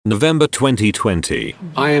November 2020.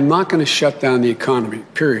 I am not going to shut down the economy,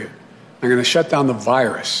 period. I'm going to shut down the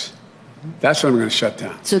virus. That's what I'm going to shut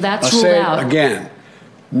down. So that's ruled out. I'll say it again.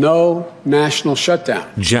 No national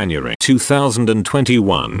shutdown. January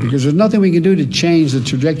 2021. Because there's nothing we can do to change the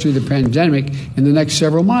trajectory of the pandemic in the next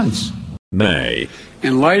several months. May.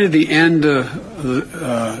 In light of the end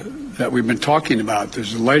that we've been talking about,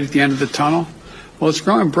 there's a light at the end of the tunnel. Well, it's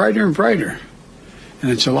growing brighter and brighter. And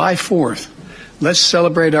it's July 4th. Let's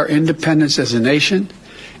celebrate our independence as a nation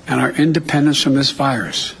and our independence from this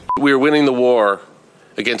virus. We are winning the war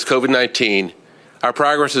against COVID-19. Our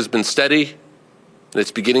progress has been steady, and it's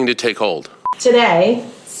beginning to take hold. Today,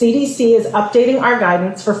 CDC is updating our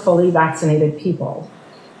guidance for fully vaccinated people.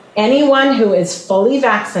 Anyone who is fully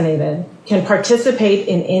vaccinated can participate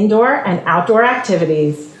in indoor and outdoor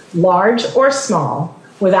activities, large or small,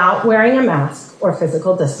 without wearing a mask or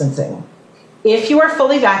physical distancing. If you are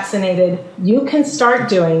fully vaccinated, you can start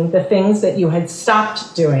doing the things that you had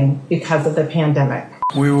stopped doing because of the pandemic.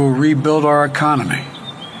 We will rebuild our economy,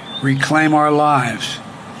 reclaim our lives,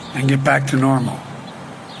 and get back to normal.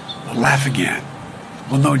 We'll laugh again.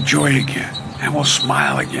 We'll know joy again. And we'll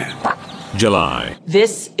smile again. July.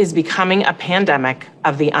 This is becoming a pandemic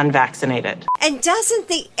of the unvaccinated. And doesn't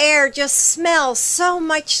the air just smell so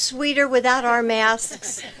much sweeter without our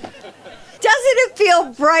masks? Doesn't it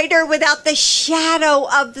feel brighter without the shadow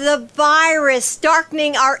of the virus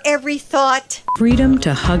darkening our every thought? Freedom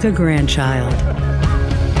to hug a grandchild,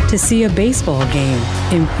 to see a baseball game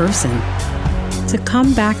in person, to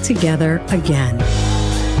come back together again.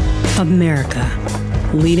 America,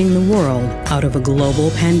 leading the world out of a global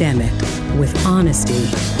pandemic with honesty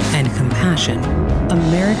and compassion.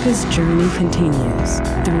 America's journey continues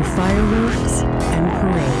through fireworks and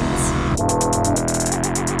parades.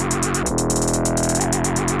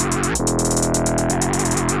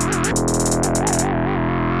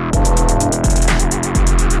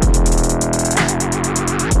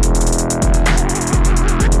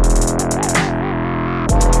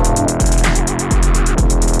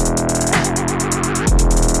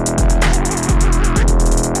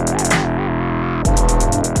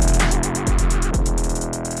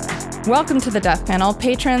 Welcome to the Death Panel.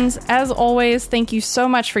 Patrons, as always, thank you so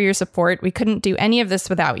much for your support. We couldn't do any of this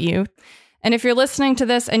without you. And if you're listening to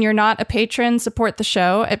this and you're not a patron, support the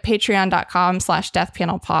show at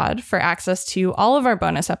patreon.com/deathpanelpod for access to all of our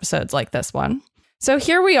bonus episodes like this one. So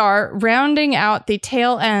here we are, rounding out the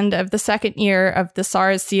tail end of the second year of the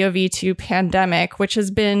SARS-CoV-2 pandemic, which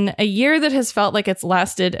has been a year that has felt like it's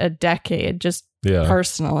lasted a decade,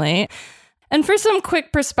 personally. And for some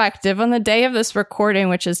quick perspective, on the day of this recording,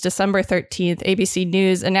 which is December 13th, ABC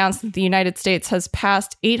News announced that the United States has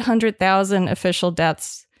passed 800,000 official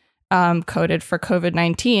deaths coded for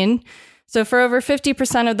COVID-19. So for over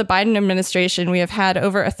 50% of the Biden administration, we have had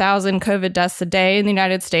over 1,000 COVID deaths a day in the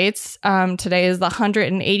United States. Today is the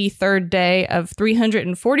 183rd day of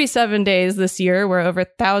 347 days this year, where over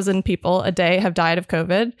 1,000 people a day have died of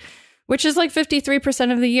COVID, which is like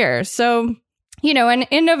 53% of the year. So, you know, and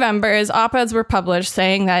in November, as op-eds were published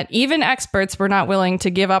saying that even experts were not willing to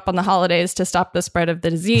give up on the holidays to stop the spread of the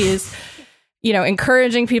disease, you know,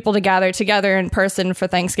 encouraging people to gather together in person for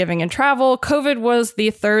Thanksgiving and travel, COVID was the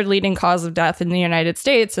third leading cause of death in the United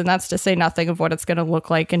States. And that's to say nothing of what it's going to look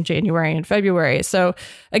like in January and February. So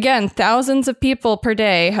again, thousands of people per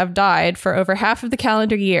day have died for over half of the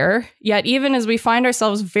calendar year. Yet even as we find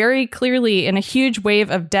ourselves very clearly in a huge wave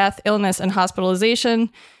of death, illness, and hospitalization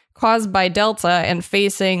caused by Delta and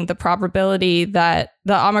facing the probability that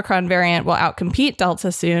the Omicron variant will outcompete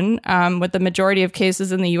Delta soon, with the majority of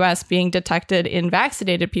cases in the US being detected in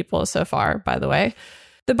vaccinated people so far, by the way.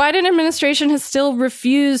 The Biden administration has still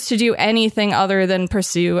refused to do anything other than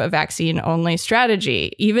pursue a vaccine-only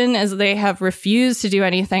strategy, even as they have refused to do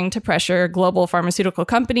anything to pressure global pharmaceutical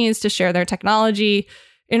companies to share their technology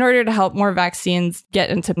in order to help more vaccines get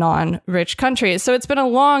into non-rich countries. So it's been a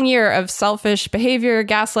long year of selfish behavior,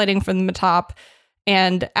 gaslighting from the top,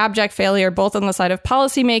 and abject failure, both on the side of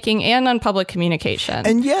policymaking and on public communication.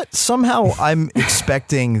 And yet, somehow, I'm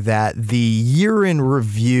expecting that the year in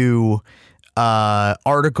review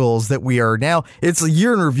articles that we are now, it's a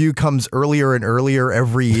year in review comes earlier and earlier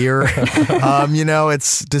every year. You know,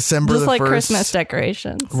 it's December just the 1st. Just like Christmas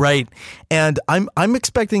decorations. Right. And I'm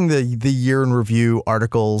expecting the year in review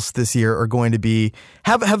articles this year are going to be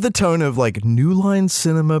have the tone of like New Line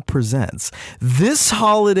Cinema presents this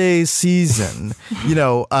holiday season, you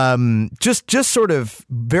know, just sort of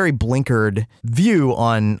very blinkered view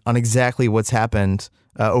on exactly what's happened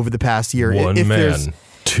over the past year. One man.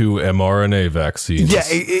 2 mRNA vaccines. Yeah,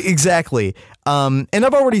 exactly. And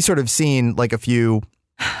I've already sort of seen like a few,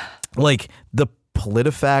 like the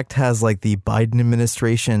PolitiFact has like the Biden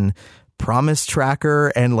administration promise tracker,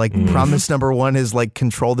 and like promise number 1 is like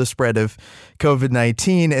control the spread of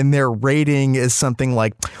COVID-19, and their rating is something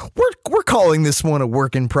like we're calling this one a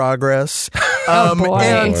work in progress.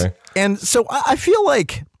 And so I feel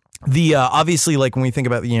like the obviously, like when we think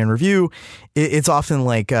about the year in review, it's often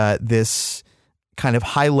like this kind of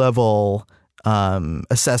high level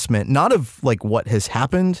assessment, not of like what has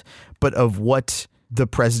happened, but of what the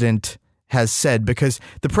president has said, because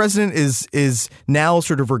the president is now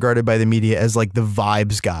sort of regarded by the media as like the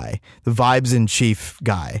vibes guy, the vibes in chief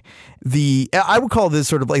guy. I would call this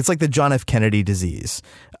sort of like, it's like the John F. Kennedy disease.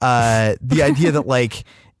 The idea that like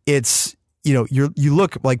it's, you know, you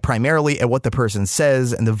look like primarily at what the person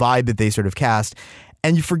says and the vibe that they sort of cast,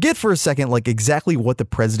 and you forget for a second like exactly what the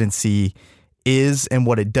presidency is and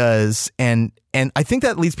what it does. And I think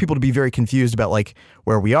that leads people to be very confused about like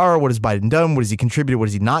where we are, what has Biden done, what has he contributed, what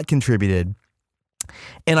has he not contributed.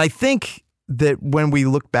 And I think that when we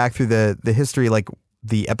look back through the history, like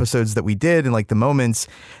the episodes that we did and like the moments,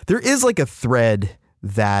 there is like a thread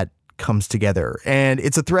that comes together, and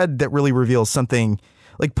it's a thread that really reveals something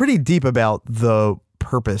like pretty deep about the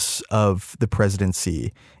purpose of the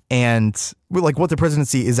presidency and like what the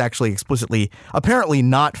presidency is actually explicitly apparently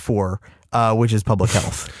not for, which is public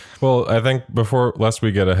health. Well, I think lest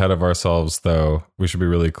we get ahead of ourselves, though, we should be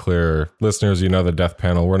really clear. Listeners, you know, the Death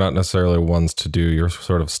Panel, we're not necessarily ones to do your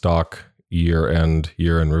sort of stock year in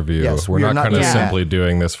review. Yes, we're not kind of simply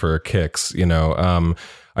doing this for kicks, you know.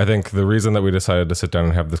 I think the reason that we decided to sit down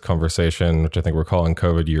and have this conversation, which I think we're calling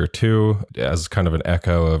COVID Year 2, as kind of an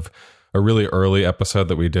echo of a really early episode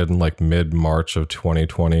that we did in like mid-March of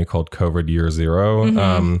 2020 called COVID Year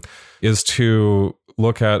 0, is to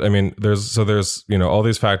look at, I mean, there's, you know, all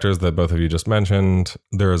these factors that both of you just mentioned.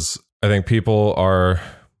 I think people are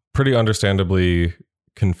pretty understandably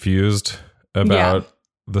confused about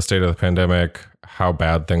the state of the pandemic, how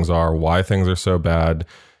bad things are, why things are so bad.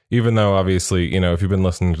 Even though obviously, you know, if you've been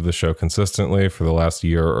listening to the show consistently for the last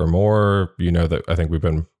year or more, you know that I think we've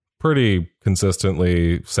been pretty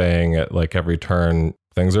consistently saying at like every turn,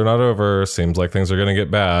 things are not over, seems like things are going to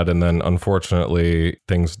get bad. And then unfortunately,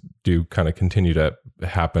 things do kind of continue to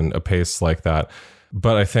happen a pace like that.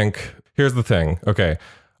 But I think here's the thing. Okay.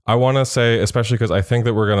 I want to say, especially because I think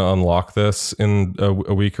that we're going to unlock this in a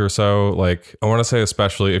week or so. Like, I want to say,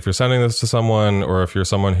 especially if you're sending this to someone or if you're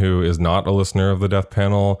someone who is not a listener of the Death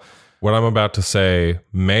Panel, what I'm about to say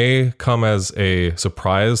may come as a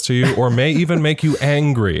surprise to you or may even make you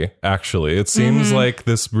angry, actually. It seems like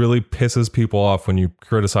this really pisses people off when you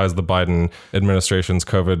criticize the Biden administration's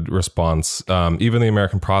COVID response. Even the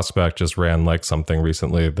American Prospect just ran like something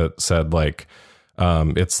recently that said like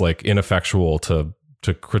it's like ineffectual to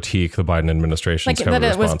critique the Biden administration's like COVID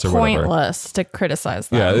that it was response or whatever. Pointless to criticize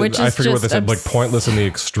them. Yeah, which I is forget what they said, like pointless in the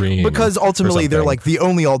extreme. Because ultimately they're like the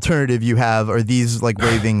only alternative you have are these like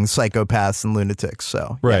raving psychopaths and lunatics.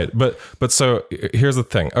 So right, but so here's the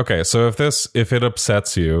thing. Okay, so if it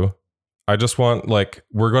upsets you, I just want like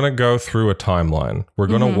we're gonna go through a timeline. We're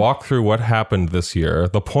gonna walk through what happened this year.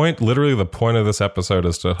 The point of this episode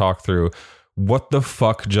is to talk through what the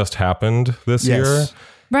fuck just happened this year.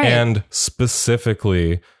 Right. And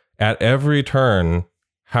specifically, at every turn,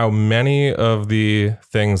 how many of the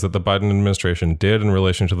things that the Biden administration did in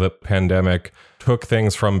relation to the pandemic took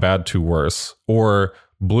things from bad to worse or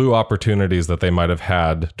blew opportunities that they might have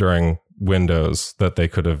had during windows that they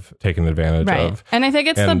could have taken advantage of. And I think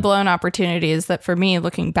it's the blown opportunities that, for me,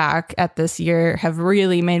 looking back at this year, have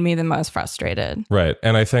really made me the most frustrated. Right.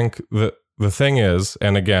 And I think the thing is,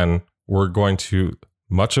 and again, we're going to...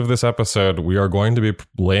 much of this episode, we are going to be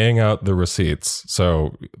laying out the receipts.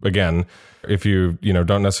 So again, if you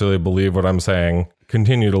don't necessarily believe what I'm saying,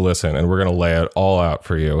 continue to listen and we're going to lay it all out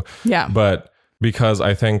for you. Yeah. But because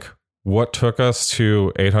I think what took us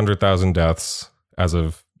to 800,000 deaths as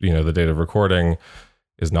of, the date of recording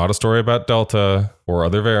is not a story about Delta or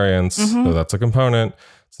other variants, though that's a component.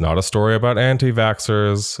 It's not a story about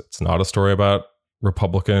anti-vaxxers. It's not a story about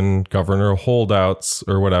Republican governor holdouts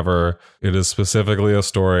or whatever. It is specifically a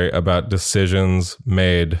story about decisions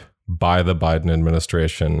made by the Biden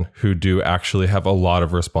administration who do actually have a lot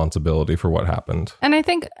of responsibility for what happened. And I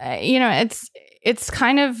think, it's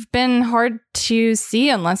kind of been hard to see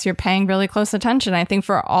unless you're paying really close attention. I think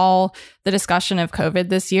for all the discussion of COVID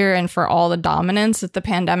this year and for all the dominance that the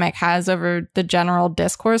pandemic has over the general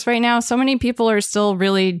discourse right now, so many people are still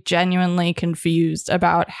really genuinely confused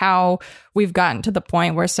about how we've gotten to the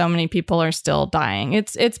point where so many people are still dying.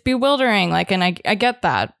 It's bewildering, and I get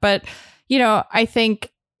that. But, I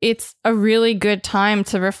think it's a really good time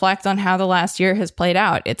to reflect on how the last year has played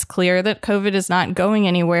out. It's clear that COVID is not going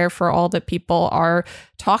anywhere for all that people are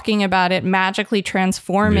talking about it magically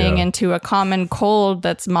transforming into a common cold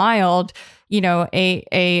that's mild. You know,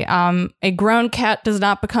 a grown cat does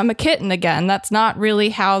not become a kitten again. That's not really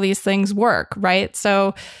how these things work, right?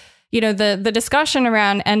 So, you know, the discussion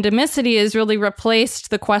around endemicity has really replaced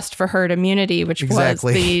the quest for herd immunity, which was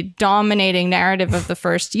the dominating narrative of the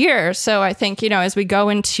first year. So I think, you know, as we go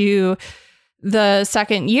into the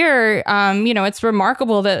second year, you know, it's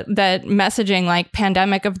remarkable that messaging like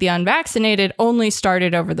pandemic of the unvaccinated only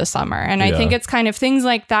started over the summer. And I think it's kind of things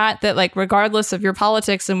like that like, regardless of your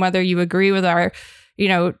politics and whether you agree with our, you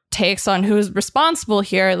know, takes on who's responsible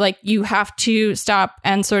here, like you have to stop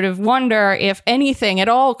and sort of wonder if anything at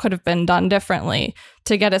all could have been done differently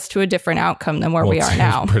to get us to a different outcome than where we are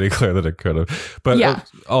now. It's pretty clear that it could have. But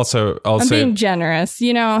also, I'm being generous,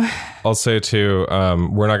 you know. I'll say too,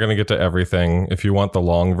 we're not going to get to everything. If you want the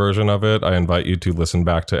long version of it, I invite you to listen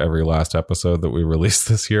back to every last episode that we released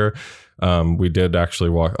this year. We did actually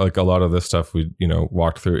walk, like a lot of this stuff we, you know,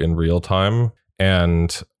 walked through in real time.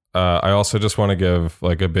 And I also just want to give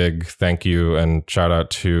like a big thank you and shout out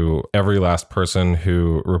to every last person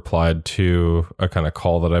who replied to a kind of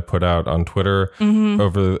call that I put out on Twitter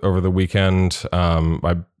over the weekend.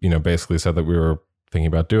 I, you know, basically said that we were thinking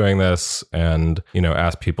about doing this and, you know,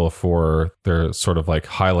 asked people for their sort of like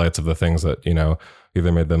highlights of the things that, you know,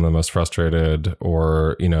 either made them the most frustrated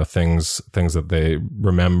or, you know, things that they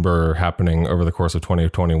remember happening over the course of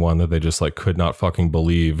 2021 that they just like could not fucking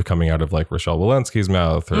believe coming out of like Rochelle Walensky's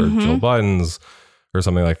mouth or Jill Biden's or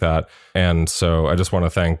something like that. And so I just want to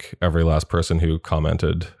thank every last person who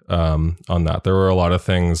commented on that. There were a lot of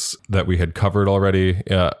things that we had covered already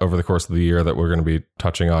over the course of the year that we're going to be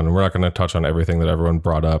touching on. And we're not going to touch on everything that everyone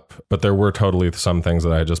brought up, but there were totally some things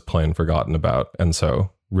that I had just plain forgotten about. And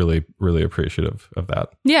so really, really appreciative of that.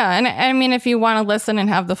 Yeah. And I mean, if you want to listen and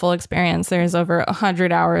have the full experience, there's over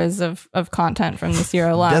 100 hours of content from this year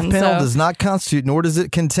alone. Death Panel does not constitute, nor does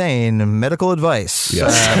it contain medical advice.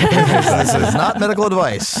 Yes. This is not medical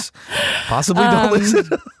advice. Possibly don't listen.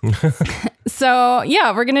 So,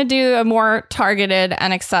 yeah, we're going to do a more targeted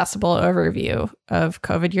and accessible overview of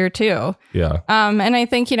COVID year 2. Yeah. And I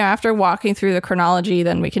think, you know, after walking through the chronology,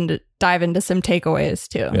 then we can dive into some takeaways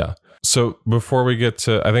too. Yeah. So before we get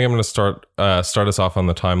to, I think I'm going to start us off on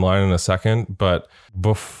the timeline in a second. But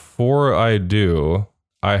before I do,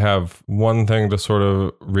 I have one thing to sort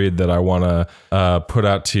of read that I want to put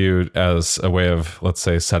out to you as a way of, let's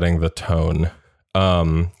say, setting the tone.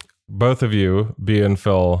 Both of you, B and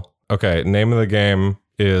Phil, okay, name of the game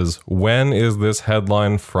is when is this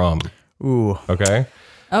headline from? Ooh. Okay.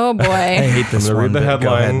 Oh boy! I hate this I'm one. Read the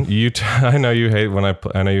headline. I know you hate when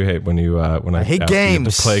I know you hate when you when I hate ask games.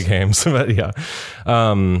 You to play games, but yeah.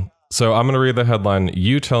 So I'm going to read the headline.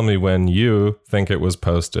 You tell me when you think it was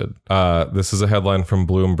posted. This is a headline from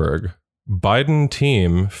Bloomberg. Biden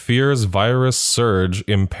team fears virus surge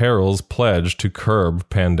imperils pledge to curb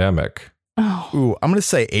pandemic. Oh. Ooh, I'm going to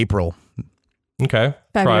say April. Okay.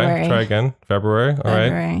 February. Try again. February. All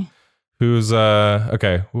February. Right. Who's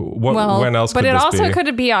okay? When else? But could it this also be?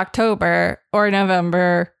 could be October or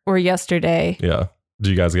November or yesterday. Yeah.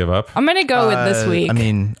 Do you guys give up? I'm gonna go with this week. I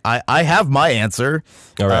mean, I have my answer.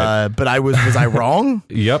 All right. But was I wrong?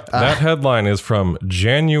 Yep. That headline is from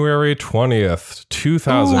January 20th,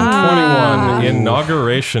 2021,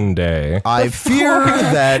 Inauguration Day. I fear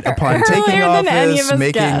that upon taking Earlier than any of office, us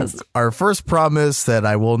making guessed. our first promise that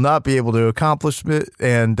I will not be able to accomplish it,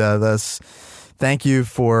 and thus thank you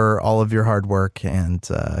for all of your hard work and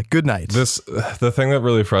good night. The thing that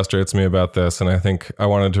really frustrates me about this, and I think I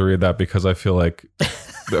wanted to read that because I feel like,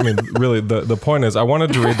 I mean, really, the point is I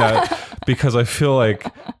wanted to read that because I feel like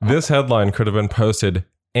this headline could have been posted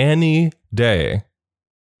any day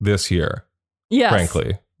this year. Yes.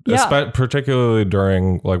 Frankly. Yeah. Particularly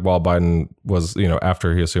during, like, while Biden was, you know,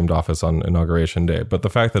 after he assumed office on Inauguration Day. But the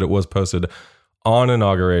fact that it was posted on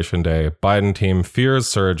Inauguration Day, Biden team fears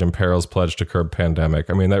surge imperils pledge to curb pandemic.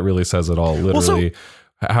 I mean, that really says it all. Literally,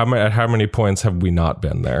 at how many points have we not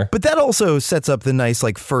been there? But that also sets up the nice,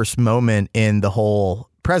 like, first moment in the whole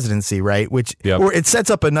presidency, right? Which, or it sets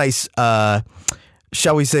up a nice,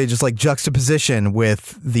 shall we say, just like juxtaposition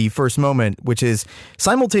with the first moment, which is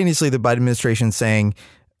simultaneously the Biden administration saying,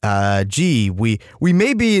 gee, we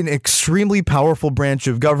may be an extremely powerful branch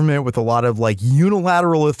of government with a lot of like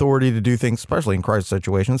unilateral authority to do things, especially in crisis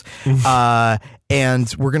situations.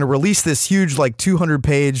 And we're going to release this huge, like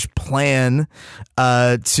 200-page plan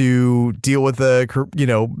to deal with the,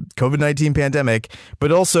 COVID-19 pandemic.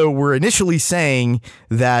 But also we're initially saying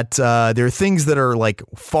that there are things that are like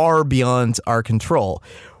far beyond our control.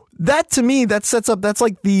 that to me, that's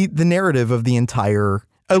like the narrative of the entire,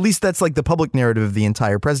 at least that's like the public narrative of the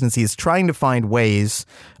entire presidency, is trying to find ways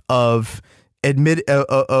of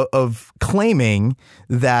claiming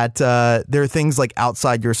that there are things like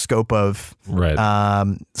outside your scope of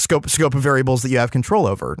scope of variables that you have control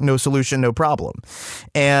over. No solution, no problem.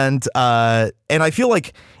 And I feel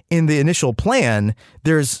like in the initial plan,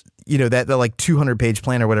 there's that like 200-page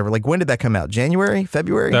plan or whatever. Like, when did that come out? January,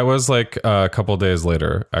 February? That was like a couple days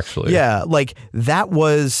later, actually. Yeah, like that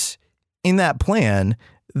was in that plan.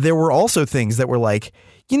 There were also things that were like,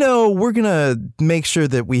 we're gonna make sure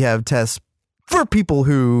that we have tests for people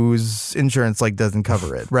whose insurance like doesn't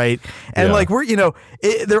cover it, right? And like we're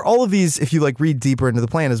there are all of these. If you like read deeper into the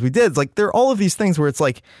plan as we did, like there are all of these things where it's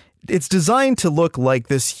like it's designed to look like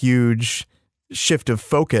this huge shift of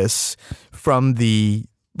focus from the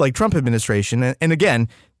like Trump administration, and again,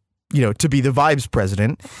 to be the vibes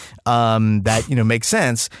president, that makes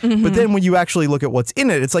sense. Mm-hmm. But then when you actually look at what's in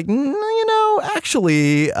it, it's like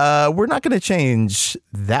actually, we're not going to change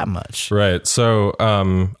that much. Right. So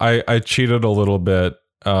I cheated a little bit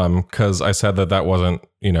because I said that wasn't,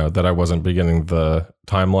 that I wasn't beginning the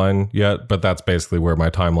timeline yet, but that's basically where my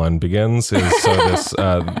timeline begins. So this,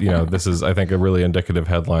 this is, I think, a really indicative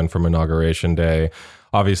headline from Inauguration Day.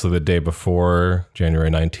 Obviously, the day before, January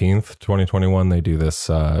 19th, 2021, they do this,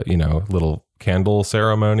 little candle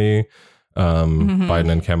ceremony.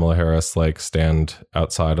 Biden and Kamala Harris like stand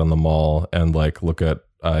outside on the mall and like look at,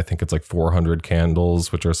 I think it's like 400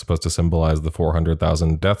 candles, which are supposed to symbolize the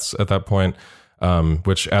 400,000 deaths at that point.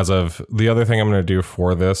 Which, as of the other thing I'm going to do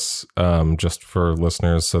for this, just for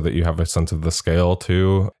listeners so that you have a sense of the scale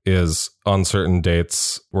too, is on certain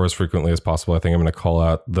dates or as frequently as possible, I think I'm going to call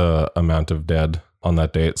out the amount of dead on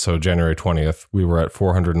that date. So January 20th, we were at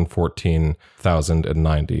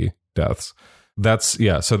 414,090 deaths.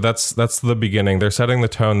 So that's the beginning. They're setting the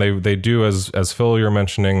tone. They do, as Phil, you're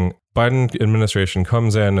mentioning, Biden administration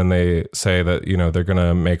comes in and they say that, they're going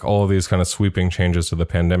to make all of these kind of sweeping changes to the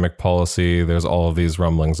pandemic policy. There's all of these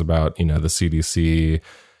rumblings about, the CDC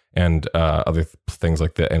and other things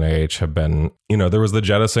like the NIH have been, there was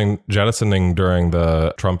the jettisoning during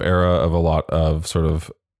the Trump era of a lot of sort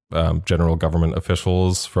of general government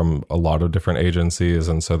officials from a lot of different agencies.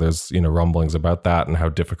 And so there's, rumblings about that and how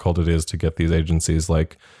difficult it is to get these agencies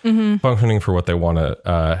like functioning for what they want to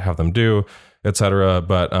have them do, et cetera.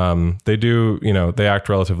 But they do, they act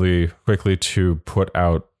relatively quickly to put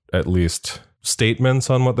out at least statements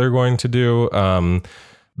on what they're going to do.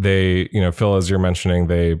 They, Phil, as you're mentioning,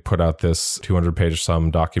 they put out this 200-page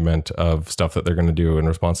document of stuff that they're going to do in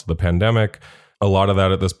response to the pandemic. A lot of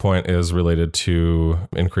that at this point is related to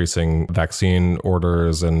increasing vaccine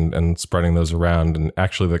orders and spreading those around. And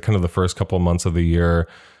actually, the first couple of months of the year,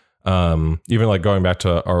 even like going back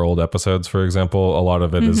to our old episodes, for example, a lot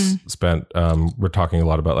of it is spent. We're talking a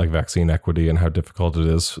lot about like vaccine equity and how difficult it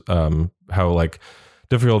is,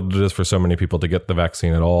 difficult it is for so many people to get the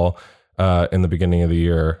vaccine at all in the beginning of the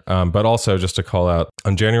year. But also, just to call out,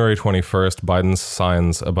 on January 21st, Biden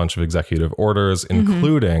signs a bunch of executive orders,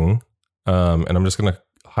 including. And I'm just going to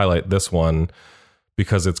highlight this one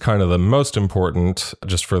because it's kind of the most important,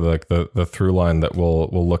 just for the through line that we'll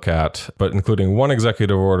look at, but including one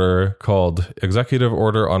executive order called Executive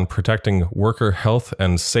Order on Protecting Worker Health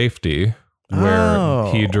and Safety, where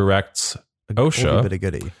he directs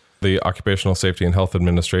OSHA, the Occupational Safety and Health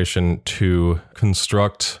Administration, to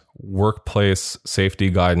construct workplace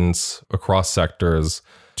safety guidance across sectors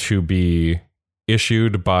to be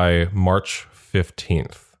issued by March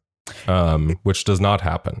 15th. Which does not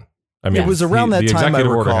happen. I mean, it was around that time. The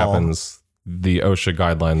executive order happens. The OSHA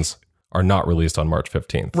guidelines are not released on March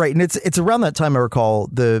 15th. Right. And it's around that time, I recall,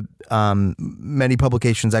 the many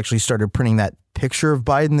publications actually started printing that picture of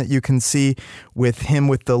Biden that you can see with him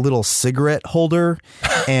with the little cigarette holder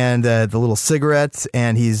and the little cigarettes.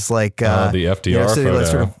 And he's like the FDR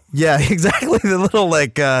photo. Like yeah, exactly. The little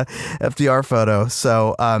FDR photo.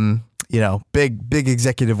 So, big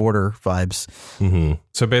executive order vibes. Mm-hmm.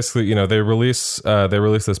 So basically, they release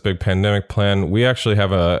this big pandemic plan. We actually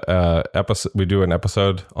have a episode. We do an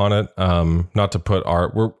episode on it. Not to put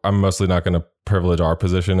I'm mostly not going to privilege our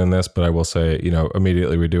position in this, but I will say,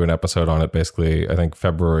 immediately we do an episode on it. Basically, I think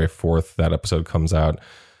February 4th that episode comes out,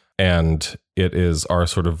 and it is our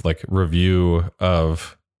sort of like review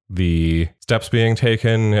of the steps being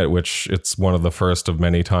taken, at which it's one of the first of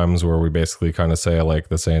many times where we basically kind of say like,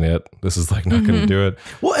 this ain't it. This is like not going to do it.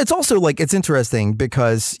 Well, it's also like, it's interesting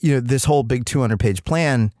because, this whole big 200-page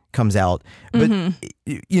plan comes out, but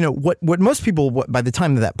what most people, by the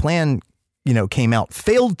time that plan, came out,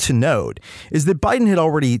 failed to note is that Biden had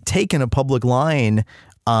already taken a public line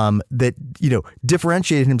that,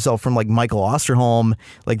 differentiated himself from like Michael Osterholm,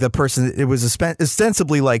 like the person, it was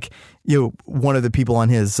ostensibly like, one of the people on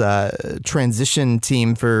his transition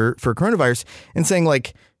team for coronavirus, and saying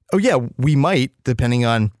like, oh yeah, we might, depending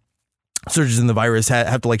on surges in the virus,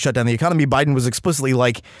 have to like shut down the economy. Biden was explicitly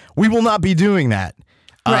like, we will not be doing that.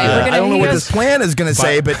 Right, I don't know what this plan is going to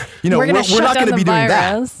say, but we're not going to be doing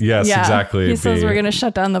that. Yes, exactly. He says we're going to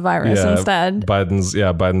shut down the virus instead.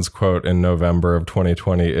 Biden's quote in November of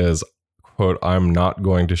 2020 is, quote, "I'm not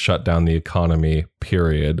going to shut down the economy,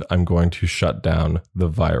 period. I'm going to shut down the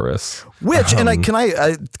virus." Which, and can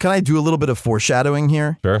I do a little bit of foreshadowing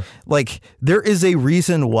here? Sure. Like, there is a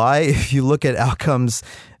reason why, if you look at outcomes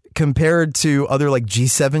compared to other like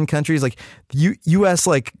G7 countries, like U.S.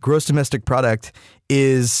 like gross domestic product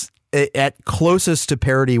is at closest to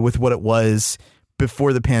parity with what it was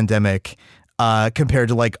before the pandemic, compared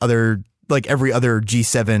to like every other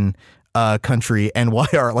G7 country, and why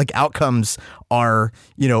our like outcomes are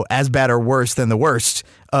as bad or worse than the worst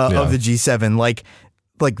of the G7. Like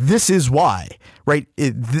this is why, right?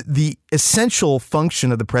 The essential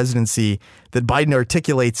function of the presidency that Biden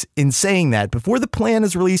articulates in saying that before the plan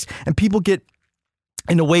is released, and people get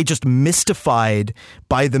in a way just mystified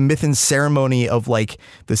by the myth and ceremony of like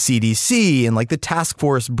the CDC and like the task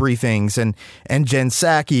force briefings and Jen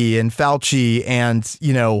Psaki and Fauci and,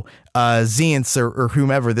 Zients or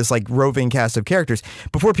whomever, this like roving cast of characters.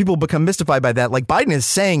 Before people become mystified by that, like Biden is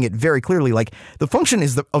saying it very clearly, like the function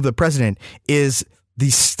of the president is the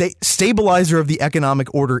stabilizer of the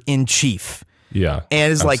economic order in chief. Yeah.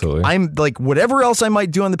 And it's absolutely. like, I'm like, whatever else I might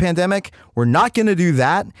do on the pandemic, we're not going to do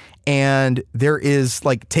that. And there is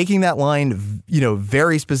like taking that line,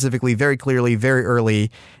 very specifically, very clearly, very early,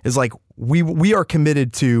 is like, we are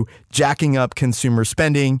committed to jacking up consumer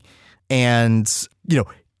spending and,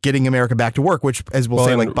 getting America back to work, which, as we'll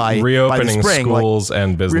say, like by reopening the spring, schools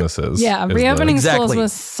and businesses. Reopening schools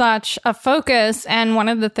was such a focus. And one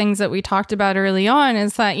of the things that we talked about early on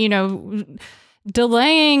is that,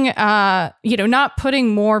 delaying, not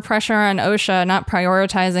putting more pressure on OSHA, not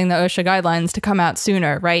prioritizing the OSHA guidelines to come out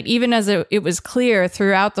sooner, right? Even as it was clear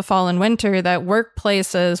throughout the fall and winter that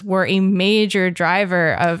workplaces were a major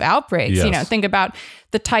driver of outbreaks. Yes. Think about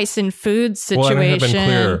the Tyson Foods situation. Well, and it had been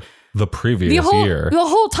clear the previous year. The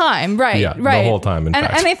whole time, right? Yeah, right. The whole time, in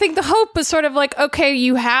fact. And I think the hope was sort of like, okay,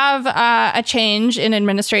 you have a change in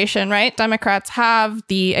administration, right? Democrats have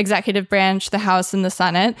the executive branch, the House and the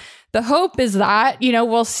Senate. The hope is that,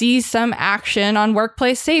 we'll see some action on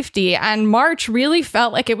workplace safety. And March really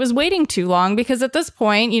felt like it was waiting too long, because at this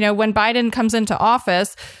point, when Biden comes into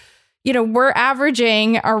office, we're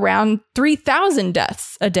averaging around 3,000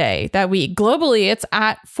 deaths a day that week. Globally, it's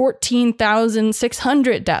at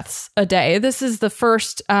 14,600 deaths a day. This is the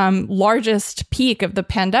first largest peak of the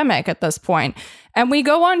pandemic at this point. And we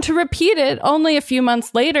go on to repeat it only a few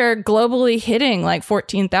months later, globally hitting like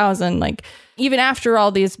 14,000, like even after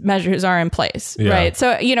all these measures are in place, right?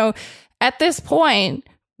 So, at this point,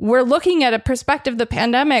 we're looking at a perspective of the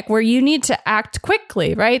pandemic where you need to act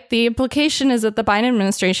quickly, right? The implication is that the Biden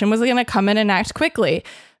administration was going to come in and act quickly,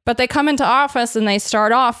 but they come into office and they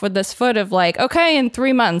start off with this foot of like, okay, in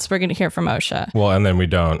 3 months, we're going to hear from OSHA. Well, and then we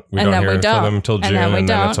don't. We don't hear from them until June, and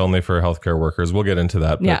then it's only for healthcare workers. We'll get into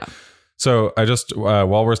that. But, yeah. So I just,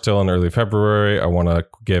 while we're still in early February, I want to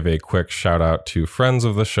give a quick shout out to friends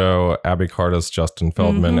of the show, Abby Cardis, Justin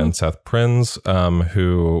Feldman, and Seth Prins,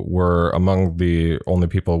 who were among the only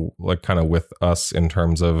people like kind of with us in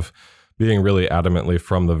terms of being really adamantly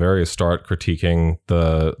from the very start critiquing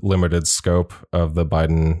the limited scope of the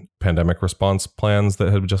Biden pandemic response plans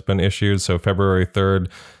that had just been issued. So February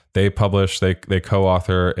 3rd, they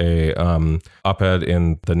co-author a op-ed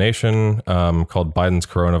in The Nation called Biden's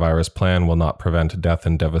Coronavirus Plan Will Not Prevent Death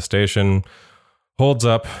and Devastation. Holds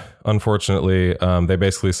up, unfortunately. They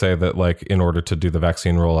basically say that like in order to do the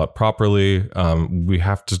vaccine rollout properly, we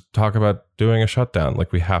have to talk about doing a shutdown.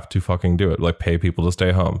 Like we have to fucking do it, like pay people to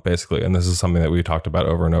stay home, basically. And this is something that we talked about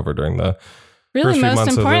over and over during the really, most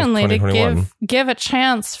importantly, to give a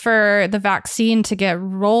chance for the vaccine to get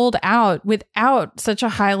rolled out without such a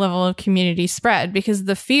high level of community spread. Because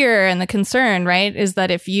the fear and the concern, right, is that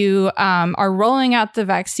if you are rolling out the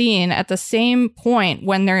vaccine at the same point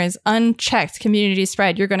when there is unchecked community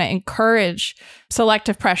spread, you're going to encourage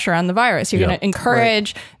selective pressure on the virus. You're going to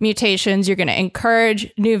encourage mutations. You're going to encourage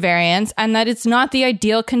new variants, and that it's not the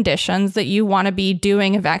ideal conditions that you want to be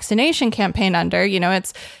doing a vaccination campaign under.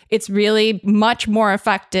 It's really much more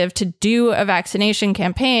effective to do a vaccination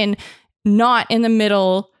campaign not in the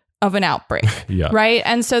middle of an outbreak, right?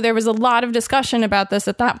 And so there was a lot of discussion about this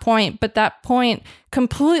at that point, but that point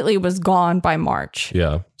completely was gone by March.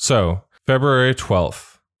 Yeah. So February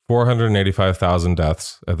 12th, 485,000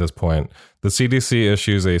 deaths at this point. The CDC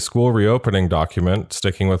issues a school reopening document,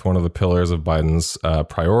 sticking with one of the pillars of Biden's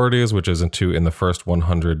priorities, which is to, in the first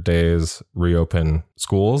 100 days, reopen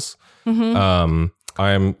schools.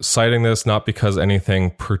 I'm citing this not because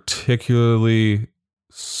anything particularly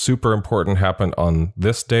super important happened on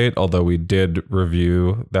this date, although we did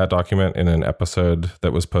review that document in an episode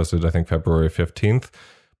that was posted, I think, February 15th,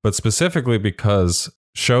 but specifically because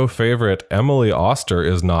show favorite Emily Oster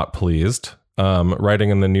is not pleased. Writing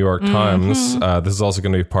in the New York Times, this is also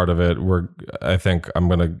going to be part of it. I think I'm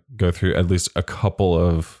going to go through at least a couple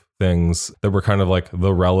of things that were kind of like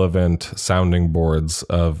the relevant sounding boards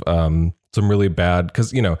of some really bad,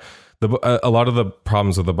 because, you know, a lot of the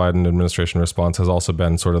problems with the Biden administration response has also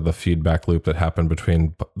been sort of the feedback loop that happened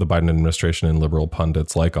between the Biden administration and liberal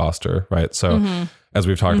pundits like Oster, right? So as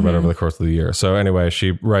we've talked about over the course of the year. So anyway,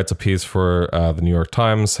 she writes a piece for the New York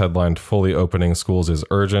Times headlined, "Fully Opening Schools is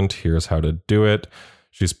Urgent. Here's how to do it."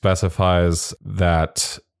 She specifies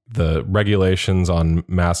that the regulations on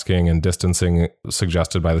masking and distancing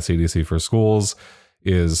suggested by the CDC for schools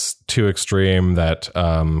is too extreme, that,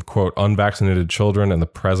 quote, unvaccinated children in the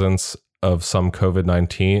presence of some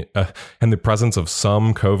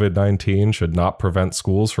COVID-19 should not prevent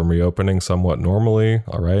schools from reopening somewhat normally.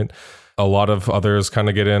 All right. A lot of others kind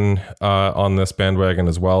of get in on this bandwagon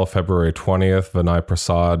as well. February 20th, Vinay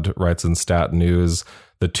Prasad writes in Stat News,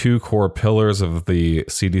 "The two core pillars of the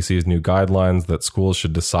CDC's new guidelines, that schools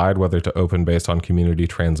should decide whether to open based on community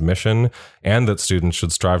transmission and that students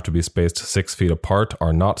should strive to be spaced 6 feet apart,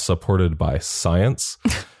 are not supported by science."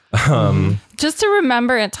 Just to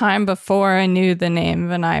remember a time before I knew the name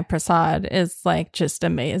Vinay Prasad is like just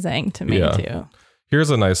amazing to me too.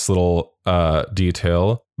 Here's a nice little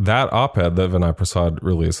detail. That op-ed that Vinay Prasad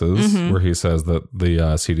releases, where he says that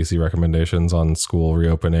the CDC recommendations on school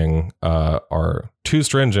reopening are too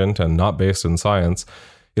stringent and not based in science,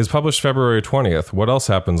 is published February 20th. What else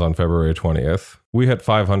happens on February 20th? We hit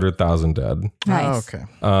 500,000 dead. Nice. Oh, okay.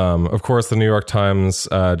 Of course, the New York Times,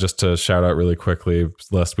 just to shout out really quickly,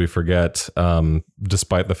 lest we forget,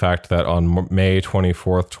 despite the fact that on May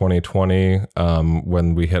 24th, 2020,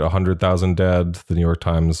 when we hit 100,000 dead, the New York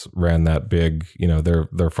Times ran that big, you know,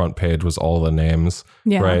 their front page was all the names,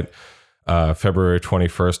 right? February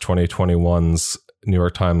 21st, 2021's New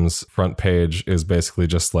York Times front page is basically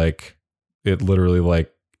just like, it literally like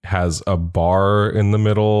has a bar in the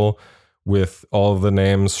middle with all of the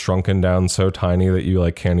names shrunken down so tiny that you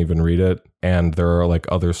like can't even read it. And there are like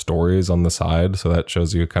other stories on the side. So that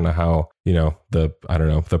shows you kind of how, you know,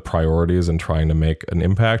 the priorities and trying to make an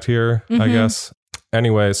impact here, I guess.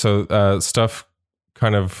 Anyway, so stuff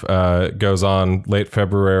kind of goes on. Late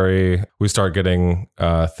February, we start getting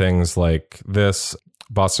things like this.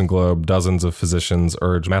 Boston Globe, dozens of physicians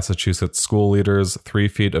urge Massachusetts school leaders, 3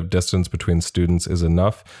 feet of distance between students is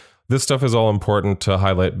enough. This stuff is all important to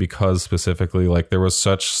highlight because specifically, like, there was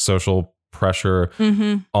such social pressure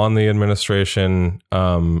on the administration,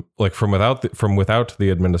 like from without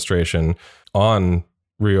the administration on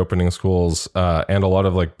reopening schools, and a lot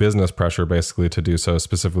of like business pressure basically to do so,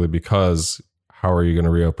 specifically because how are you going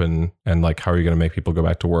to reopen and like how are you going to make people go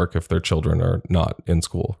back to work if their children are not in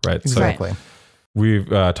school, right? Exactly. So, we've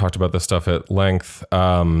talked about this stuff at length.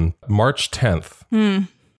 March 10th,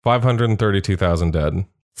 532,000 dead.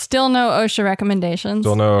 Still no OSHA recommendations.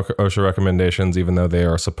 Still no OSHA recommendations, even though they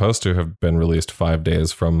are supposed to have been released 5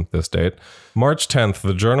 days from this date. March 10th,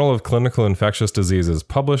 the Journal of Clinical Infectious Diseases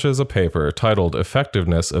publishes a paper titled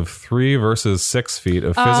 "Effectiveness of 3 versus 6 feet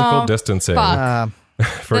of Physical Distancing for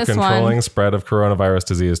This Controlling one. Spread of Coronavirus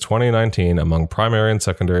Disease 2019 among primary and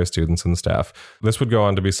secondary students and staff." This would go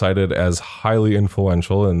on to be cited as highly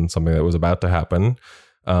influential in something that was about to happen,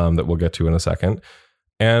 that we'll get to in a second.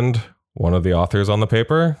 And one of the authors on the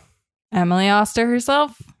paper, Emily Oster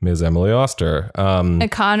herself, Ms. Emily Oster,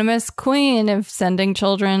 economist queen of sending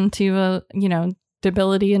children to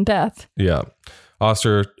debility and death. Yeah.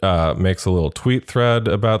 Oster makes a little tweet thread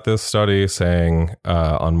about this study saying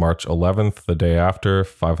on March 11th, the day after,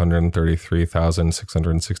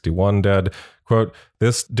 533,661 dead, quote,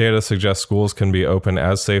 "This data suggests schools can be open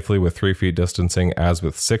as safely with 3 feet distancing as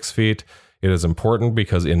with 6 feet. It is important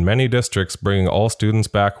because in many districts, bringing all students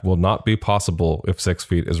back will not be possible if 6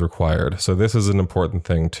 feet is required." So this is an important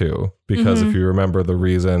thing too, because if you remember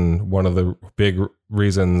one of the big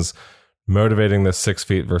reasons motivating this 6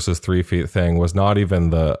 feet versus 3 feet thing was not even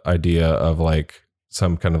the idea of like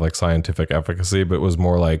some kind of like scientific efficacy, but it was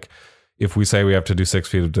more like, if we say we have to do 6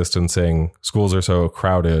 feet of distancing, schools are so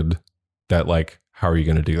crowded that like, how are you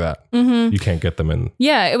going to do that? Mm-hmm. You can't get them in.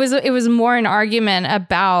 Yeah, it was more an argument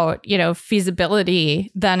about,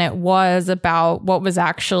 feasibility than it was about what was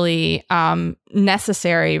actually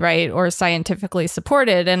necessary, right, or scientifically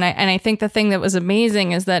supported. And I think the thing that was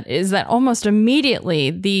amazing is that almost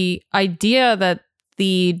immediately the idea that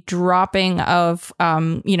the dropping of,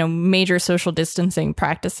 major social distancing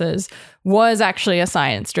practices was actually a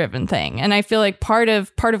science-driven thing. And I feel like part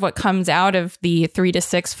of what comes out of the 3 to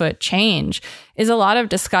 6 foot change is a lot of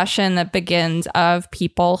discussion that begins of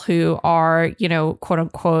people who are, quote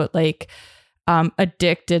unquote, like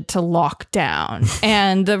addicted to lockdown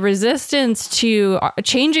and the resistance to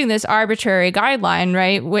changing this arbitrary guideline,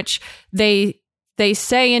 right, which they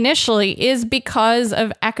say initially is because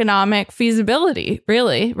of economic feasibility,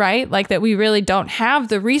 really, right? Like that we really don't have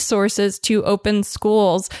the resources to open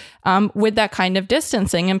schools with that kind of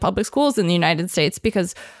distancing in public schools in the United States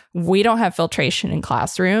because we don't have filtration in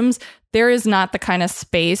classrooms. There is not the kind of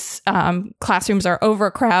space. Classrooms are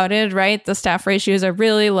overcrowded, right? The staff ratios are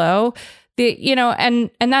really low.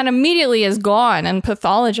 And that immediately is gone and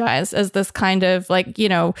pathologized as this kind of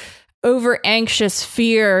over anxious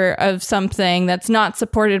fear of something that's not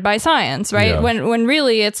supported by science, right? Yeah. When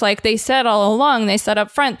really it's like they said all along, they said up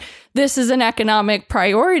front, this is an economic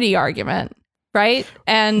priority argument, right?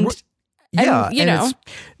 And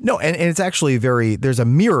it's actually there's a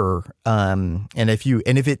mirror. I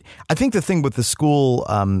think the thing with the school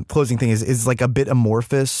closing thing is like a bit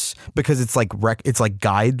amorphous because it's like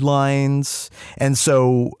guidelines. And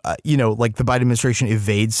so, like the Biden administration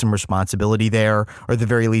evades some responsibility there, or at the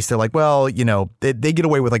very least, they're like, well, they get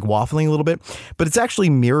away with like waffling a little bit, but it's actually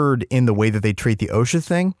mirrored in the way that they treat the OSHA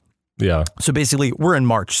thing. Yeah. So basically we're in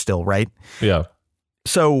March still, right? Yeah.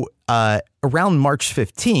 So around March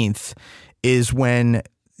 15th is when,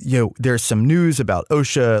 there's some news about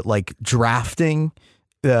OSHA like drafting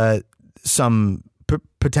some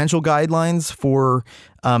potential guidelines for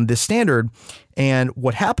this standard. And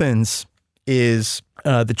what happens is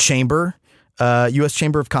the chamber, U.S.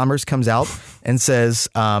 Chamber of Commerce comes out and says,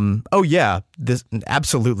 oh, yeah, this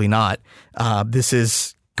absolutely not. This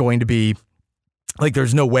is going to be like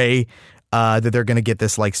there's no way that they're going to get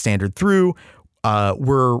this like standard through.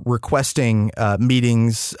 We're requesting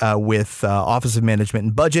meetings with Office of Management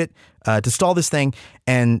and Budget to stall this thing.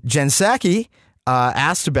 And Jen Psaki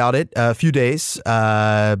asked about it a few days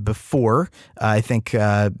before, I think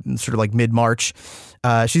sort of like mid-March.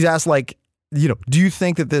 She's asked like, do you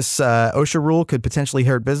think that this OSHA rule could potentially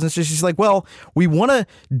hurt businesses? She's like, well, we want to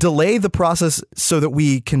delay the process so that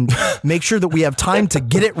we can make sure that we have time to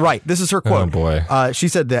get it right. This is her quote. Oh, boy. She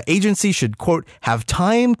said the agency should, quote, have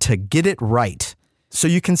time to get it right. So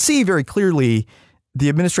you can see very clearly the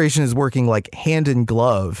administration is working like hand in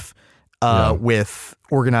glove with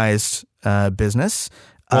organized business.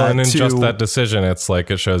 Well, and in just that decision, it's like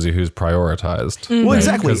it shows you who's prioritized. Mm-hmm. Well,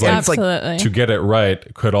 exactly. Like, Absolutely. To get it right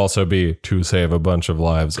could also be to save a bunch of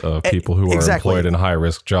lives of people who are employed in high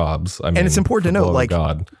risk jobs. I mean, and it's important to note, like,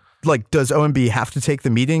 does OMB have to take the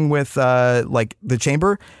meeting with like the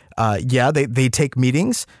chamber? Yeah, they take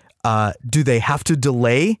meetings. Do they have to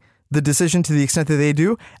delay the decision to the extent that they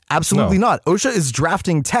do? Absolutely not. OSHA is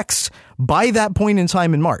drafting text by that point in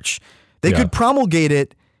time in March. They could promulgate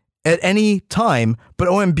it at any time, but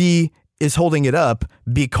OMB is holding it up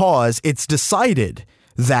because it's decided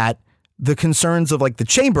that the concerns of like the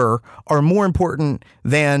chamber are more important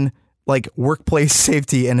than like workplace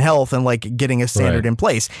safety and health and like getting a standard in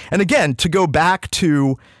place. And again, to go back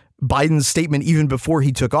to Biden's statement even before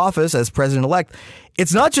he took office as president-elect,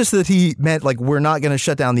 it's not just that he meant like we're not going to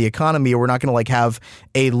shut down the economy or we're not going to like have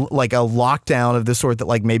a lockdown of the sort that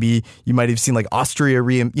like maybe you might have seen like Austria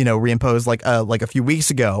reimposed like a few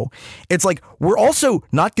weeks ago. It's like we're also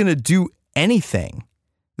not going to do anything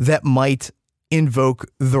that might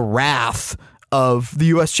invoke the wrath of the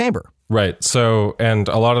U.S. Chamber. Right. So, and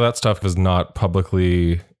a lot of that stuff is not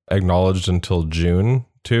publicly acknowledged until June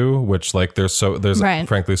too, which like there's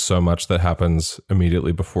frankly so much that happens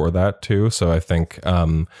immediately before that too. So I think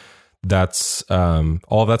that's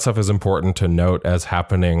all that stuff is important to note as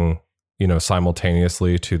happening,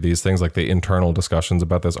 simultaneously to these things. Like the internal discussions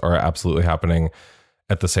about this are absolutely happening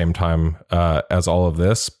at the same time as all of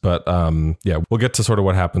this. But we'll get to sort of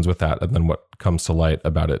what happens with that and then what comes to light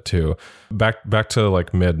about it too. Back to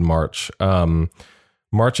like mid-March.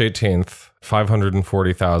 March 18th,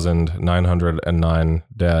 540,909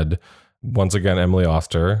 dead. Once again, Emily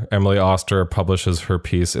Oster. Emily Oster publishes her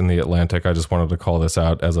piece in The Atlantic. I just wanted to call this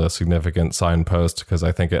out as a significant signpost because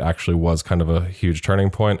I think it actually was kind of a huge turning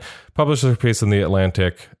point. Publishes her piece in The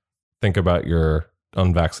Atlantic. Think about your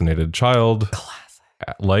unvaccinated child. Classic.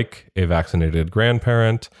 Like a vaccinated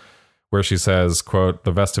grandparent. where she says, quote,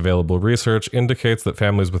 "The best available research indicates that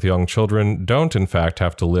families with young children don't, in fact,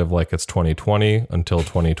 have to live like it's 2020 until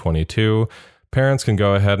 2022. Parents can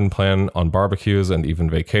go ahead and plan on barbecues and even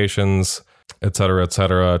vacations, et cetera, et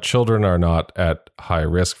cetera. Children are not at high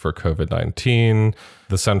risk for COVID-19.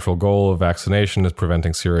 The central goal of vaccination is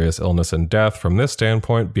preventing serious illness and death. From this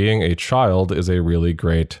standpoint, being a child is a really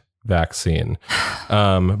great vaccine."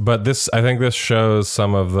 But I think this shows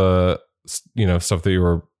some of the, stuff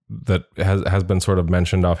that has been sort of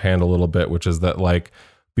mentioned offhand a little bit, which is that like,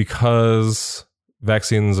 because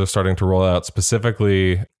vaccines are starting to roll out,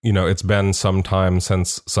 specifically, it's been some time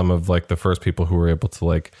since some of like the first people who were able to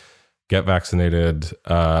like get vaccinated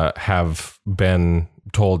have been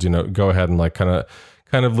told, go ahead and like kind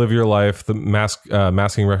of live your life. The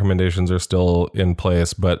masking recommendations are still in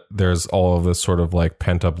place, but there's all of this sort of like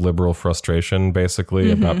pent up liberal frustration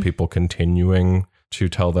basically about people continuing to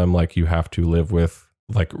tell them like you have to live with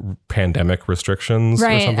like pandemic restrictions.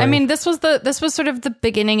 Right. Or something. I mean, this was sort of the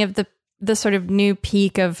beginning of the sort of new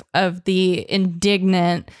peak of the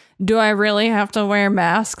indignant, do I really have to wear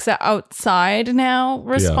masks outside now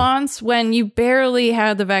response when you barely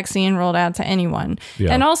had the vaccine rolled out to anyone.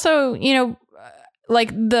 Yeah. And also, like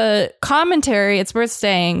the commentary, it's worth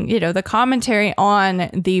saying, the commentary on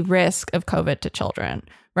the risk of COVID to children,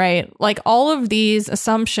 right? Like all of these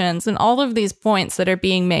assumptions and all of these points that are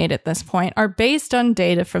being made at this point are based on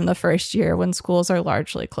data from the first year when schools are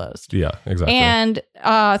largely closed. Yeah, exactly. And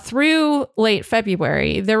through late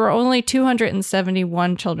February, there were only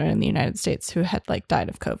 271 children in the United States who had like died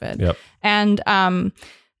of COVID. Yep. And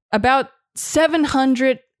about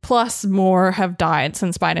 700 plus more have died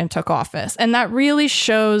since Biden took office. And that really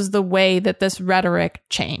shows the way that this rhetoric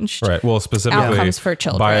changed. Right. Well, specifically outcomes for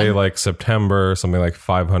children. By like September, something like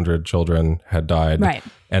 500 children had died. Right.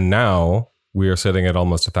 And now we are sitting at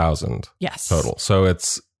almost 1,000 yes. total. So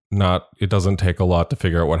it doesn't take a lot to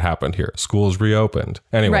figure out what happened here. Schools reopened.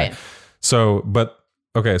 Anyway. Right. So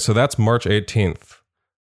that's March 18th.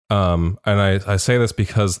 And I say this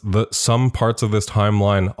because some parts of this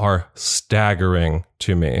timeline are staggering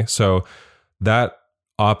to me. So that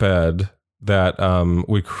op-ed that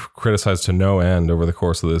we criticized to no end over the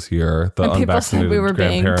course of this year, the and unvaccinated people said we were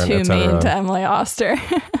being grandparent, too mean to Emily Oster.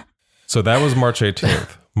 So that was March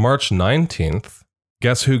 18th. March 19th,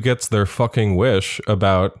 guess who gets their fucking wish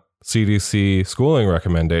about CDC schooling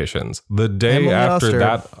recommendations? The day Emily after Oster.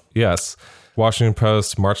 that, yes. Washington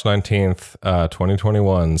Post, March 19th,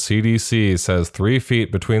 2021. CDC says 3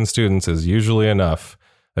 feet between students is usually enough,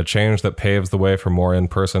 a change that paves the way for more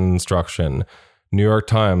in-person instruction. New York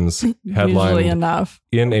Times headline, usually enough.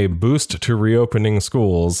 In a boost to reopening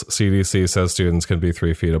schools, CDC says students can be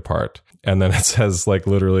 3 feet apart. And then it says like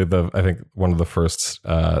literally I think one of the first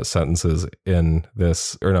sentences in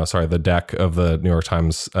this, the deck of the New York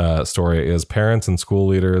Times story is parents and school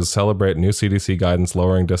leaders celebrate new CDC guidance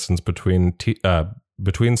lowering distance between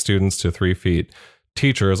students to 3 feet.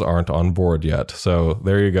 Teachers aren't on board yet. So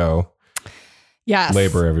there you go. Yes.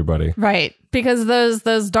 Labor, everybody. Right. Because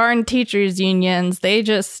those darn teachers unions, they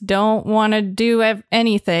just don't want to do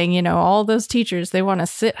anything. All those teachers, they want to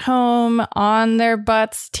sit home on their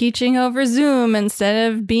butts teaching over Zoom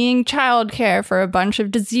instead of being childcare for a bunch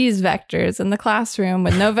of disease vectors in the classroom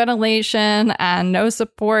with no ventilation and no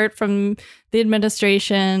support from the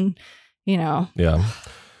administration, Yeah.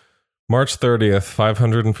 March 30th,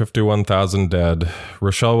 551,000 dead.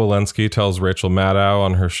 Rochelle Walensky tells Rachel Maddow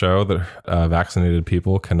on her show that vaccinated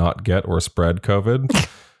people cannot get or spread COVID.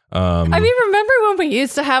 I mean, remember when we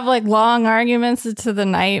used to have like long arguments into the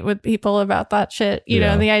night with people about that shit? You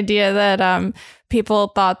know, the idea that people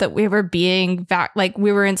thought that we were being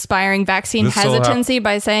we were inspiring vaccine hesitancy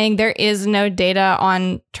by saying there is no data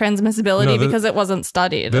on transmissibility because it wasn't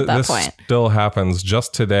studied at that point. This still happens.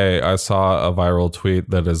 Just today, I saw a viral tweet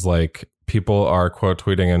that is like people are quote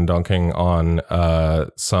tweeting and dunking on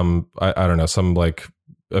some like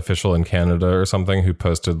official in Canada or something who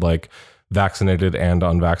posted like vaccinated and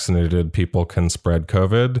unvaccinated people can spread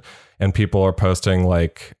COVID, and people are posting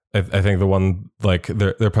like I think the one like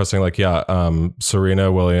they're posting like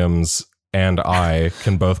Serena Williams and I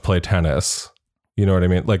can both play tennis. You know what I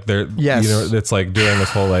mean? Like it's like doing this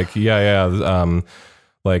whole like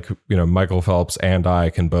Michael Phelps and I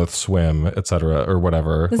can both swim, etc. or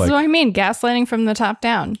whatever. This is what I mean. Gaslighting from the top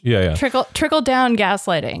down. Yeah. Trickle down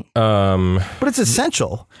gaslighting. But it's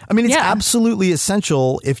essential. I mean, it's absolutely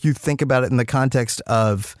essential if you think about it in the context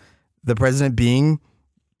of the president being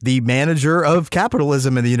the manager of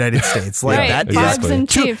capitalism in the United States. Like right. that Exactly. is In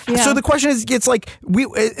chief, yeah. So the question is, it's like we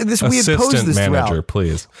had posed this manager, throughout.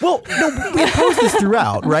 Please. Well, no, we had posed this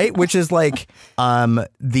throughout, right? Which is like how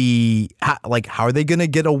are they going to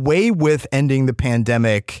get away with ending the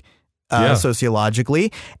pandemic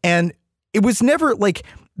sociologically? And it was never like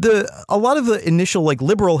a lot of the initial like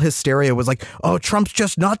liberal hysteria was like, oh, Trump's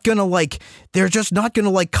just not going to they're just not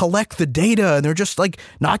going to collect the data, and they're just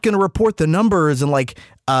not going to report the numbers. And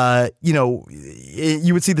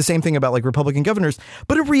you would see the same thing about like Republican governors.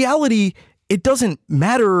 But in reality, it doesn't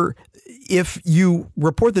matter if you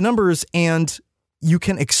report the numbers and you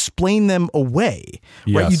can explain them away.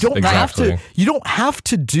 Yes, right? You don't have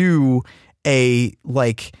to do a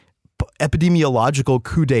epidemiological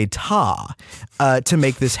coup d'etat to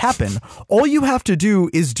make this happen. All you have to do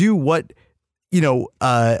is do what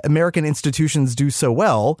American institutions do so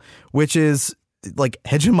well, which is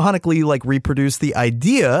hegemonically reproduce the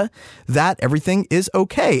idea that everything is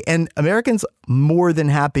okay. And Americans more than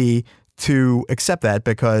happy to accept that,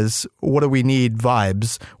 because what do we need?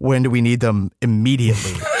 Vibes. When do we need them?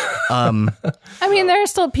 Immediately. I mean, there are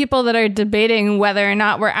still people that are debating whether or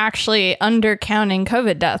not we're actually undercounting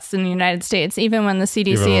COVID deaths in the United States. Even when the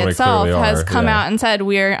CDC itself has come out and said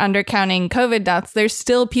we're undercounting COVID deaths, there's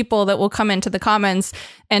still people that will come into the comments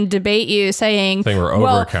and debate you saying we're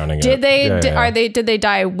overcounting it. Did they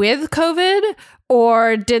die with COVID?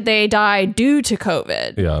 Or did they die due to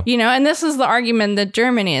COVID? Yeah. And this is the argument that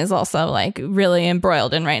Germany is also really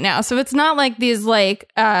embroiled in right now. So it's not like these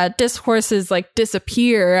discourses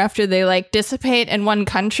disappear after they dissipate in one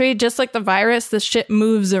country. Just like the virus, this shit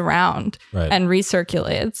moves around and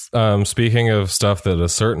recirculates. Speaking of stuff that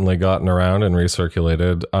has certainly gotten around and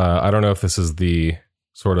recirculated, I don't know if this is the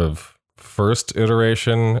sort of first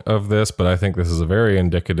iteration of this, but I think this is a very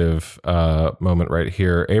indicative moment right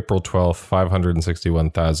here. April 12th,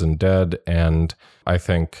 561,000 dead. And I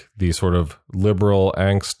think the sort of liberal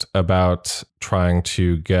angst about trying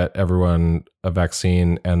to get everyone a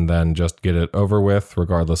vaccine and then just get it over with,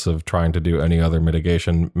 regardless of trying to do any other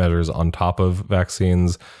mitigation measures on top of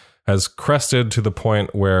vaccines, has crested to the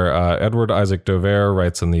point where Edward Isaac Dover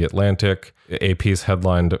writes in The Atlantic, AP's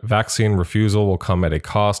headlined, "Vaccine refusal will come at a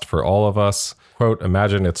cost for all of us." Quote,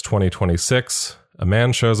 "Imagine it's 2026. A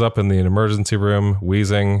man shows up in the emergency room,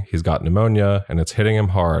 wheezing. He's got pneumonia, and it's hitting him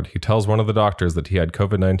hard. He tells one of the doctors that he had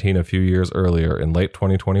COVID-19 a few years earlier in late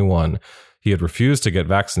 2021. He had refused to get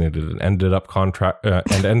vaccinated and ended up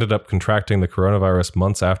contracting the coronavirus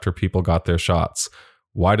months after people got their shots.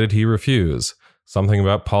 Why did he refuse? Something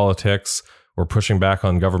about politics, or pushing back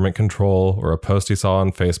on government control, or a post he saw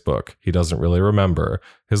on Facebook. He doesn't really remember.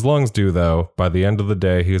 His lungs do, though. By the end of the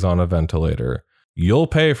day, he's on a ventilator. You'll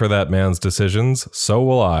pay for that man's decisions. So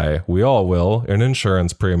will I. We all will, in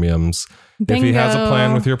insurance premiums. Bingo. If he has a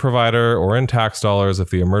plan with your provider, or in tax dollars if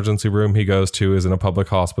the emergency room he goes to is in a public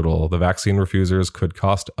hospital, the vaccine refusers could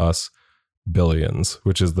cost us billions,"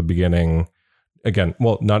 which is the beginning. Again,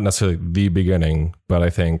 well, not necessarily the beginning, but I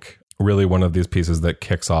think really one of these pieces that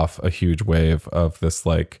kicks off a huge wave of this,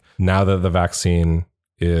 now that the vaccine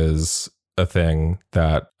is a thing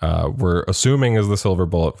that we're assuming is the silver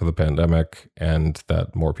bullet for the pandemic and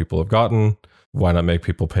that more people have gotten, why not make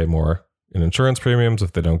people pay more in insurance premiums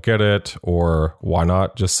if they don't get it? Or why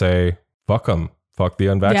not just say, fuck them, fuck the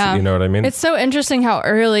unvaccinated, Yeah. You know what I mean? It's so interesting how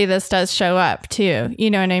early this does show up too. You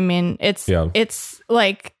know what I mean?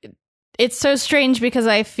 It's so strange because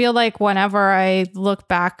I feel like whenever I look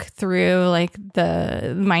back through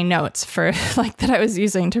my notes for that I was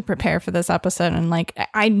using to prepare for this episode, and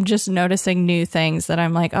I'm just noticing new things that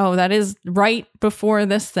I'm like, oh, that is right before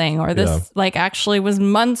this thing, or this actually was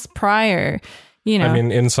months prior. I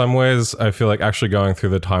mean, in some ways, I feel like actually going through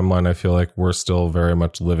the timeline, I feel like we're still very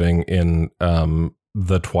much living in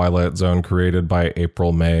the twilight zone created by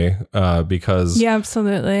April, May, because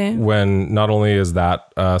absolutely. When not only is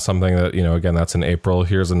that something that, again, that's in April,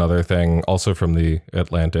 here's another thing also from The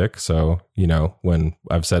Atlantic. So, when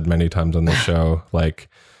I've said many times on this show,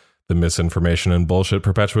 the misinformation and bullshit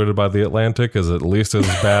perpetuated by The Atlantic is at least as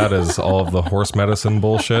bad as all of the horse medicine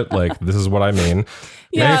bullshit. This is what I mean.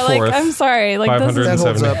 Yeah, May 4th, I'm sorry.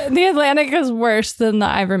 The Atlantic is worse than the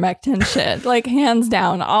ivermectin shit. Hands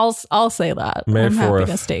down. I'll say that. May I'm 4th,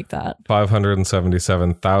 happy to stake that.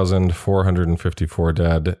 577,454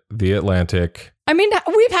 dead. The Atlantic. I mean,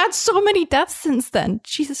 we've had so many deaths since then.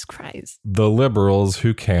 Jesus Christ. The liberals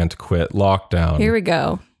who can't quit lockdown. Here we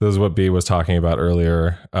go. This is what B was talking about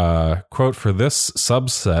earlier. Quote, for this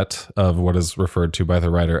subset of what is referred to by the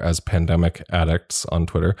writer as pandemic addicts on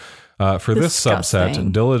Twitter, for this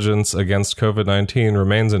subset, diligence against COVID-19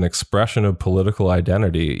 remains an expression of political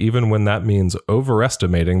identity, even when that means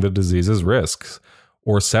overestimating the disease's risks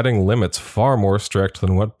or setting limits far more strict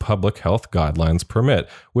than what public health guidelines permit,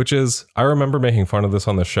 which is, I remember making fun of this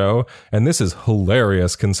on the show, and this is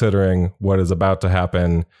hilarious considering what is about to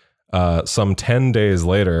happen some 10 days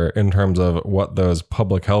later in terms of what those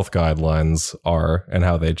public health guidelines are and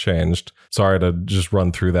how they changed. Sorry to just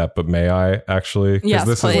run through that, but may I actually? Because yes,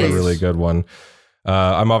 this please. is a really good one.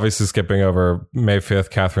 I'm obviously skipping over May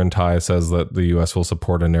 5th. Catherine Tai says that the U.S. will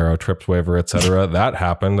support a narrow TRIPS waiver, etc. That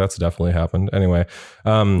happened. That's definitely happened. Anyway.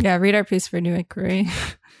 Yeah, read our piece for New Inquiry.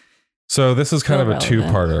 So this is kind of a relevant.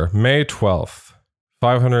 two-parter. May 12th,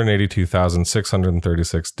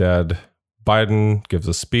 582,636 dead. Biden gives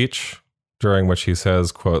a speech during which he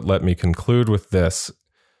says, quote, let me conclude with this.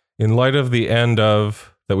 In light of the end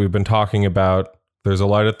of that we've been talking about, there's a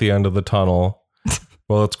light at the end of the tunnel.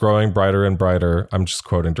 Well, it's growing brighter and brighter. I'm just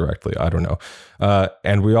quoting directly. I don't know.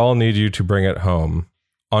 And we all need you to bring it home.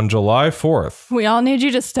 On July 4th. We all need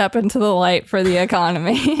you to step into the light for the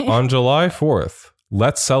economy. On July 4th,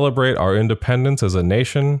 let's celebrate our independence as a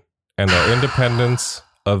nation and our independence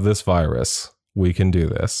of this virus. We can do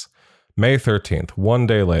this. May 13th, one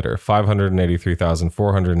day later,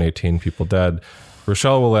 583,418 people dead.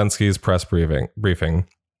 Rochelle Walensky's press briefing.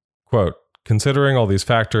 Quote, considering all these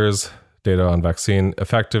factors, data on vaccine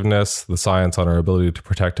effectiveness, the science on our ability to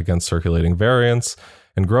protect against circulating variants,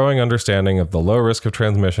 and growing understanding of the low risk of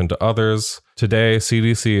transmission to others, today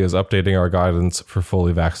CDC is updating our guidance for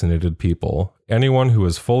fully vaccinated people. Anyone who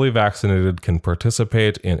is fully vaccinated can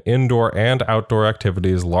participate in indoor and outdoor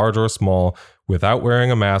activities, large or small, without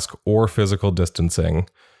wearing a mask or physical distancing.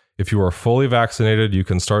 If you are fully vaccinated, you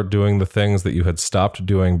can start doing the things that you had stopped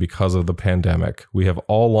doing because of the pandemic. We have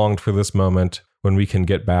all longed for this moment when we can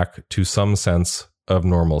get back to some sense of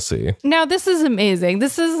normalcy. Now, this is amazing.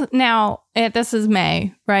 This is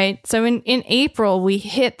May, right? So in April, we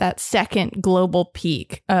hit that second global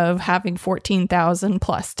peak of having 14,000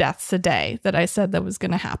 plus deaths a day that I said that was going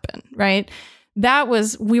to happen, right?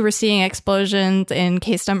 We were seeing explosions in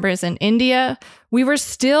case numbers in India. We were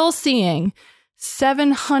still seeing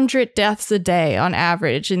 700 deaths a day on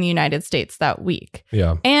average in the United States that week.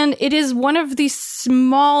 Yeah. And it is one of the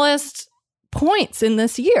smallest points in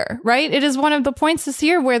this year, right? It is one of the points this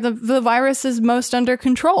year where the virus is most under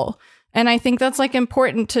control. And I think that's like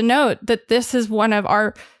important to note that this is one of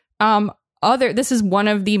our this is one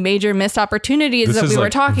of the major missed opportunities that we were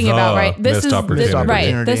talking about, right? This is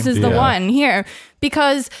right. This is the one here,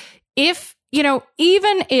 because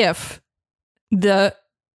even if the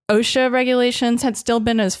OSHA regulations had still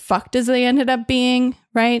been as fucked as they ended up being,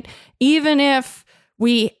 right? Even if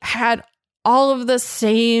we had all of the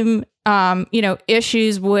same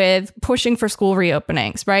issues with pushing for school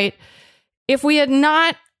reopenings, right? If we had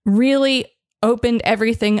not really opened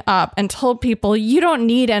everything up and told people you don't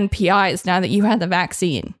need NPIs now that you had the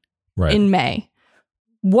vaccine in May,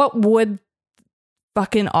 what would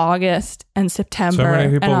fucking August and September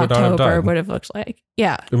and October would have looked like?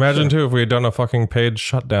 Yeah. Imagine too if we had done a fucking paid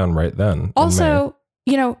shutdown right then. Also,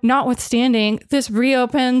 notwithstanding, this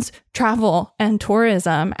reopens travel and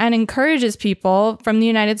tourism and encourages people from the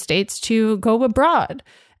United States to go abroad.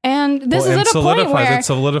 And this is at a point where it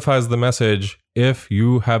solidifies the message. If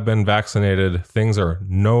you have been vaccinated, things are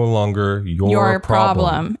no longer your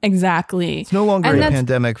problem. Exactly. It's no longer a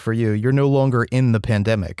pandemic for you. You're no longer in the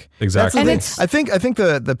pandemic. Exactly. I think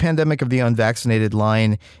the pandemic of the unvaccinated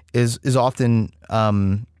line is often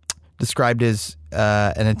described as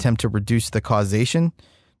an attempt to reduce the causation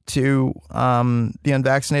to the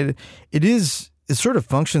unvaccinated. It sort of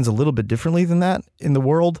functions a little bit differently than that in the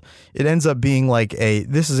world. It ends up being like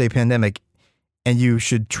this is a pandemic and you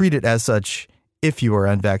should treat it as such if you are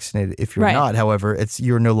unvaccinated. If you're not, however,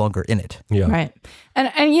 you're no longer in it. Yeah. Right.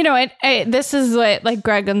 And this is what like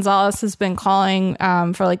Greg Gonzalez has been calling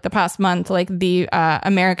for like the past month, like the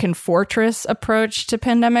American fortress approach to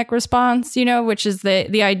pandemic response, which is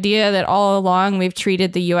the idea that all along we've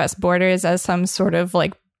treated the U.S. borders as some sort of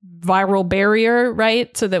like viral barrier,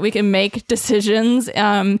 right? So that we can make decisions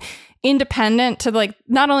independent to like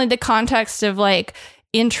not only the context of like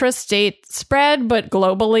intrastate spread, but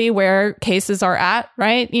globally where cases are at,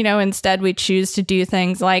 right? Instead we choose to do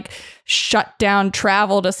things like shut down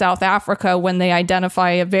travel to South Africa when they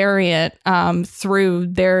identify a variant through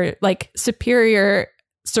their like superior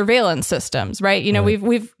surveillance systems, right? You know,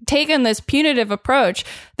 we've taken this punitive approach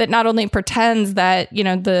that not only pretends that, you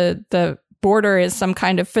know, the border is some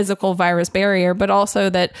kind of physical virus barrier, but also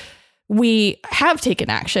that we have taken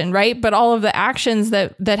action, right? But all of the actions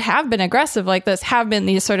that have been aggressive like this have been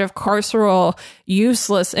these sort of carceral,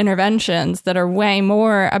 useless interventions that are way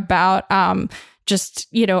more about just,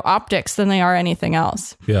 you know, optics than they are anything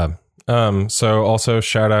else. Yeah. So also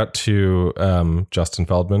shout out to Justin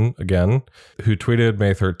Feldman again, who tweeted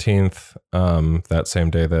May 13th, that same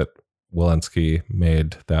day that Walensky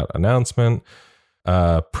made that announcement.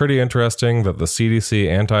 Pretty interesting that the CDC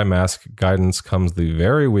anti-mask guidance comes the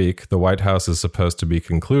very week the White House is supposed to be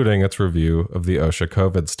concluding its review of the OSHA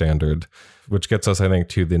COVID standard, which gets us, I think,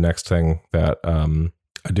 to the next thing that I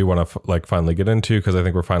do want to finally get into, because I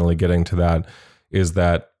think we're finally getting to that, is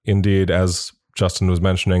that indeed, as Justin was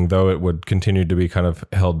mentioning, though it would continue to be kind of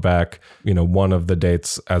held back, you know, one of the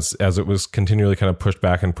dates as it was continually kind of pushed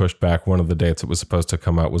back, one of the dates it was supposed to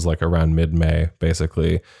come out was like around mid-May,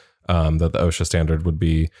 basically, that the OSHA standard would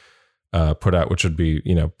be put out, which would be,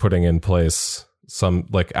 you know, putting in place some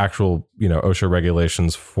like actual, you know, OSHA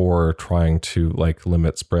regulations for trying to like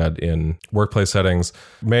limit spread in workplace settings.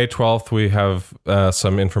 May 12th, we have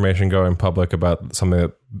some information going public about something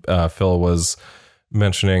that Phil was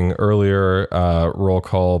mentioning earlier. Roll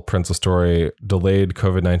call prints a story, delayed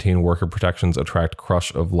COVID-19 worker protections attract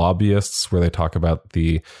crush of lobbyists, where they talk about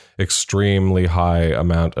the extremely high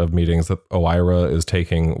amount of meetings that OIRA is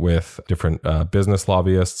taking with different business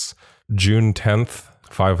lobbyists. June 10th,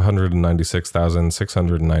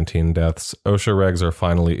 596,619 deaths. OSHA regs are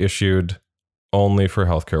finally issued, only for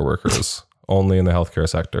healthcare workers, only in the healthcare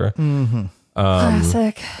sector. Mm-hmm.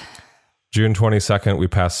 Classic. June 22nd, we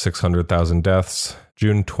passed 600,000 deaths.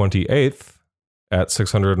 June 28th, at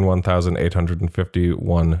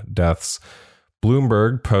 601,851 deaths,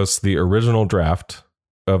 Bloomberg posts the original draft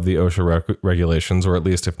of the OSHA regulations, or at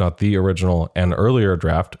least if not the original, an earlier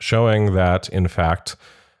draft, showing that, in fact,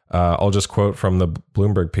 I'll just quote from the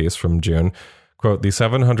Bloomberg piece from June, quote, the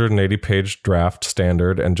 780-page draft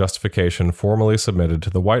standard and justification formally submitted to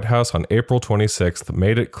the White House on April 26th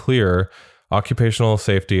made it clear Occupational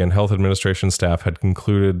Safety and Health Administration staff had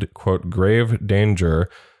concluded, quote, grave danger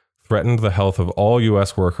threatened the health of all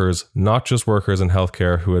U.S. workers, not just workers in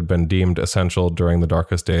healthcare who had been deemed essential during the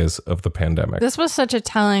darkest days of the pandemic. This was such a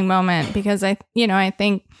telling moment because I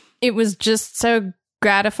think it was just so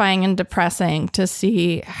gratifying and depressing to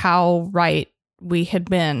see how right we had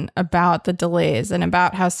been about the delays and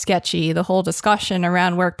about how sketchy the whole discussion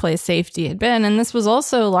around workplace safety had been. And this was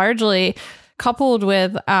also largely coupled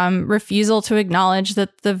with refusal to acknowledge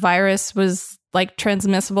that the virus was like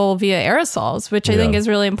transmissible via aerosols, which I think is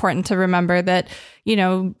really important to remember that, you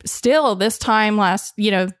know, still this time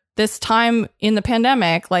in the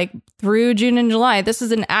pandemic, like through June and July, this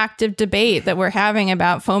is an active debate that we're having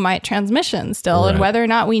about fomite transmission still, and whether or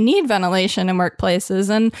not we need ventilation in workplaces.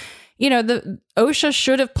 And, you know, the OSHA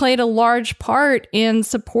should have played a large part in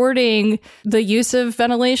supporting the use of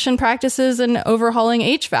ventilation practices and overhauling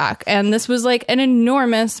HVAC. And this was like an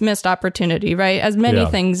enormous missed opportunity, right? As many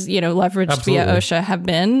things, you know, leveraged via OSHA have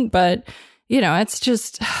been. But, you know, it's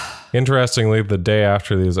just... Interestingly, the day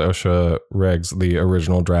after these OSHA regs, the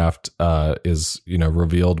original draft is, you know,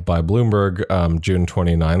 revealed by Bloomberg, June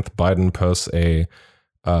 29th, Biden posts a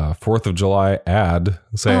 4th of July ad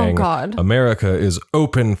saying, America is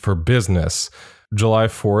open for business. July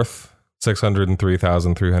 4th,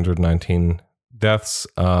 603,319 deaths.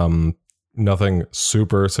 Nothing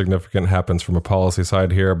super significant happens from a policy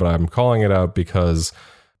side here, but I'm calling it out because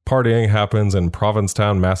partying happens in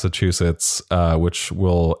Provincetown, Massachusetts, which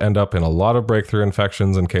will end up in a lot of breakthrough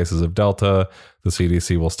infections and cases of Delta. The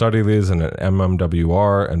CDC will study these in an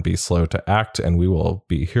MMWR and be slow to act, and we will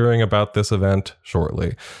be hearing about this event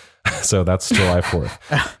shortly. So that's July 4th.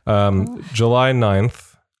 July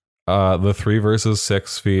 9th, the 3 versus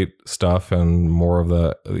 6 feet stuff and more of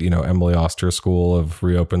the, you know, Emily Oster school of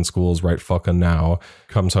reopen schools right fucking now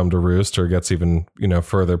comes home to roost, or gets even, you know,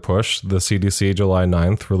 further pushed. The CDC July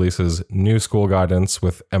 9th releases new school guidance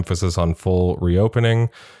with emphasis on full reopening.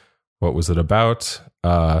 What was it about?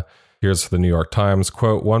 Here's the New York Times,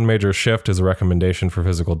 quote, one major shift is a recommendation for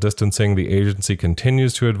physical distancing. The agency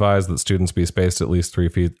continues to advise that students be spaced at least 3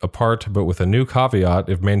 feet apart, but with a new caveat,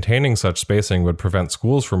 if maintaining such spacing would prevent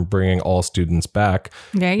schools from bringing all students back,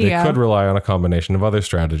 they could rely on a combination of other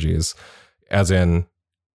strategies, as in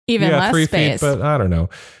even less 3 space. feet, but I don't know.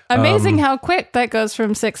 Amazing how quick that goes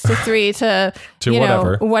from 6 to 3 to, to you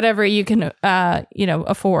whatever. know, whatever you can,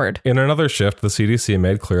 afford. In another shift, the CDC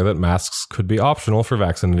made clear that masks could be optional for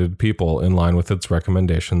vaccinated people in line with its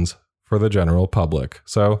recommendations for the general public.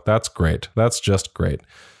 So that's great. That's just great.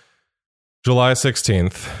 July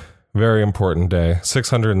 16th, very important day.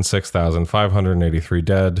 606,583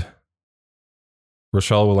 dead.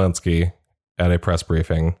 Rochelle Walensky at a press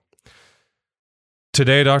briefing.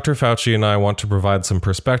 Today, Dr. Fauci and I want to provide some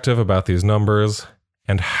perspective about these numbers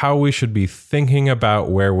and how we should be thinking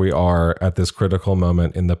about where we are at this critical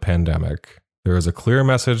moment in the pandemic. There is a clear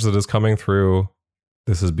message that is coming through.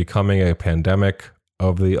 This is becoming a pandemic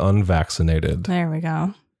of the unvaccinated. There we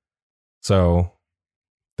go. So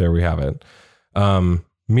there we have it.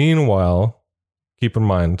 Meanwhile, keep in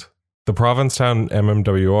mind, the Provincetown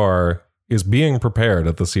MMWR is being prepared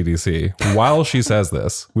at the CDC while she says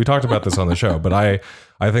this. We talked about this on the show, but I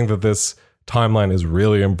think that this timeline is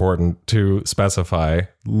really important to specify.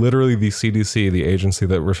 Literally, the CDC, the agency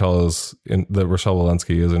that Rochelle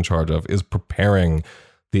Walensky is in charge of, is preparing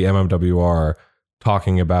the MMWR,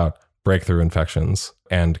 talking about breakthrough infections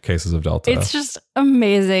and cases of Delta. It's just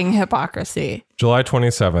amazing hypocrisy. July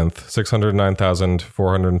 27th,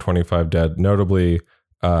 609,425 dead, notably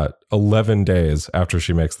 11 days after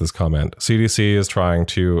she makes this comment. CDC is trying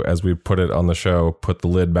to, as we put it on the show, put the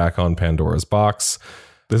lid back on Pandora's box.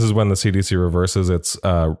 This is when the CDC reverses its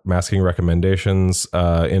masking recommendations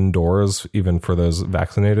indoors, even for those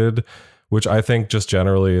vaccinated, which I think just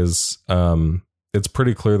generally is, it's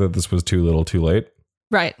pretty clear that this was too little too late.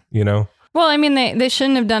 Right. You know? Well, I mean, they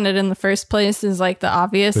shouldn't have done it in the first place is like the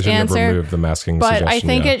obvious they answer. Have removed the masking but I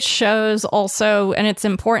think yeah. it shows also, and it's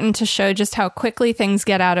important to show just how quickly things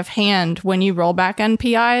get out of hand when you roll back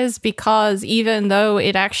NPIs, because even though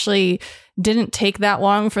it actually didn't take that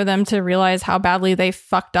long for them to realize how badly they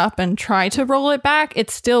fucked up and try to roll it back, it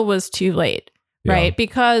still was too late. Yeah. Right?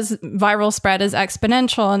 Because viral spread is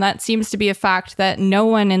exponential, and that seems to be a fact that no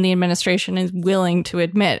one in the administration is willing to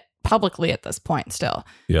admit publicly at this point still.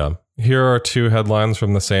 Yeah. Here are two headlines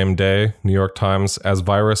from the same day. New York Times: as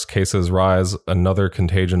virus cases rise, another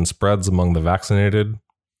contagion spreads among the vaccinated.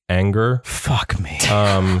 Anger. Fuck me.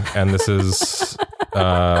 And this is,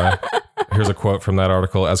 here's a quote from that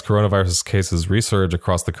article. As coronavirus cases resurge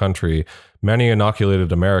across the country, many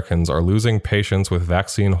inoculated Americans are losing patience with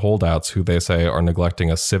vaccine holdouts who they say are neglecting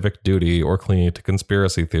a civic duty or clinging to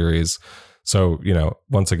conspiracy theories. So, you know,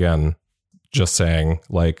 once again, just saying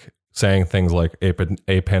things like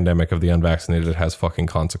a pandemic of the unvaccinated has fucking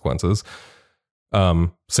consequences.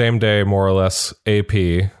 Same day, more or less,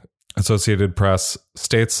 AP, Associated Press,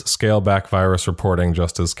 states scale back virus reporting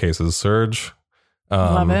just as cases surge.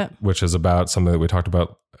 Love it. Which is about something that we talked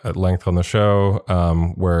about at length on the show,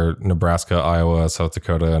 where Nebraska, Iowa, South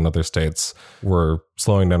Dakota, and other states were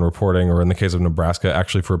slowing down reporting, or in the case of Nebraska,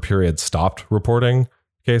 actually for a period stopped reporting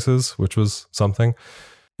cases, which was something.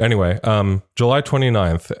 Anyway, July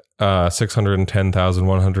 29th,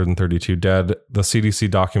 610,132 dead. The CDC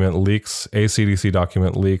document leaks, a CDC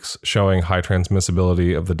document leaks showing high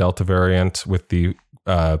transmissibility of the Delta variant with the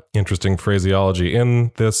interesting phraseology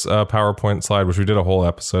in this PowerPoint slide, which we did a whole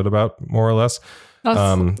episode about, more or less,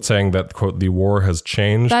 saying that, quote, the war has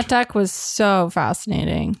changed. That deck was so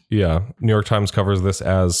fascinating. Yeah. New York Times covers this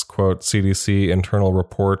as, quote, CDC internal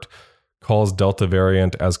report calls Delta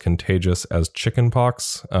variant as contagious as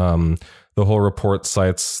chickenpox. The whole report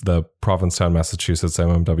cites the Provincetown, Massachusetts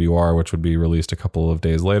MMWR, which would be released a couple of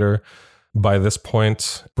days later. By this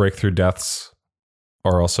point, breakthrough deaths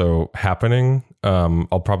are also happening.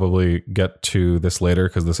 I'll probably get to this later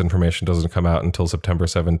because this information doesn't come out until September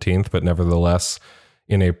 17th. But nevertheless,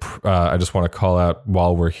 I just want to call out,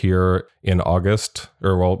 while we're here in August,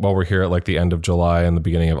 or while we're here at like the end of July and the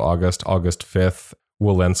beginning of August 5th,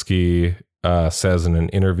 Walensky says in an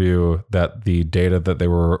interview that the data that they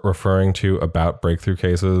were referring to about breakthrough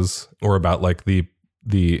cases, or about like the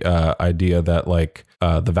idea that like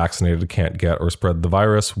the vaccinated can't get or spread the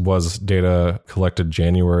virus, was data collected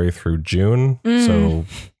January through June. So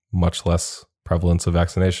much less prevalence of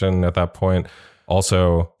vaccination at that point.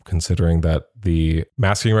 Also, considering that the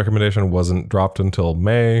masking recommendation wasn't dropped until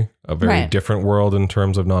May, a very different world in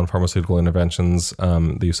terms of non-pharmaceutical interventions,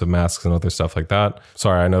 the use of masks and other stuff like that.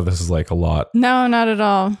 Sorry, I know this is like a lot. No, not at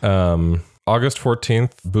all. August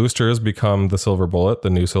 14th, boosters become the silver bullet, the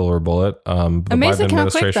new silver bullet. The Amazing Biden how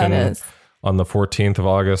quick that is. On the 14th of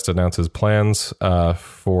August, announces plans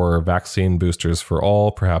for vaccine boosters for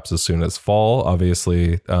all, perhaps as soon as fall.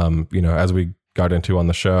 Obviously, as we got into on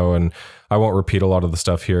the show, and I won't repeat a lot of the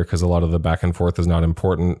stuff here because a lot of the back and forth is not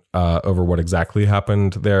important over what exactly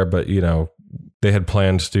happened there. But, they had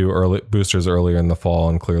planned to do boosters earlier in the fall,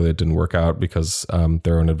 and clearly it didn't work out because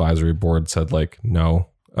their own advisory board said like, no.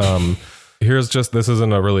 This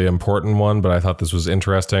isn't a really important one, but I thought this was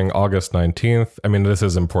interesting. August 19th. I mean, this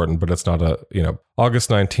is important, but it's not August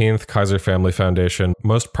 19th, Kaiser Family Foundation.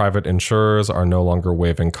 Most private insurers are no longer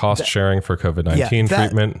waiving cost sharing for COVID-19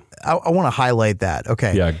 treatment. I want to highlight that.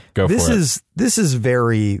 Okay. Yeah, go for it. This is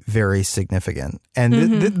very, very significant.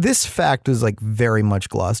 And this fact is like very much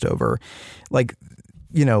glossed over. Like,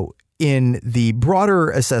 in the broader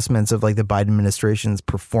assessments of like the Biden administration's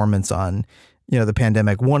performance on the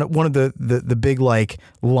pandemic, one of the big like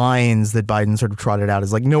lines that Biden sort of trotted out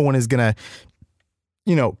is like, no one is going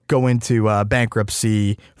to, go into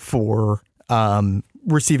bankruptcy for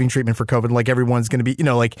receiving treatment for COVID. Like everyone's going to be,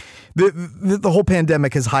 like the whole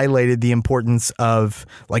pandemic has highlighted the importance of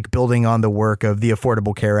like building on the work of the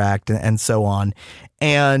Affordable Care Act and so on.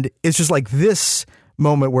 And it's just like this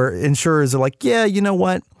moment where insurers are like, yeah, you know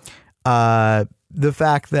what? The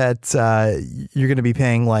fact that you're going to be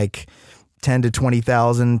paying like 10 to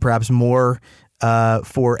 20,000, perhaps more,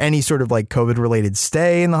 for any sort of like COVID related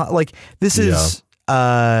stay in the this is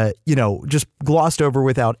just glossed over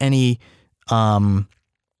without any sort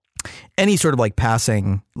of like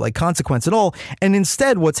passing like consequence at all. And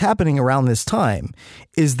instead, what's happening around this time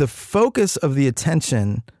is the focus of the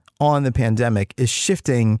attention on the pandemic is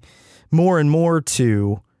shifting more and more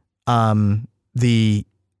to the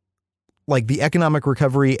economic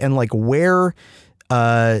recovery and like where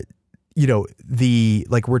the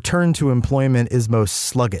like return to employment is most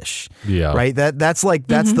sluggish. Yeah. Right. That's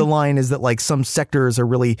the line is that like some sectors are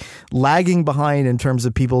really lagging behind in terms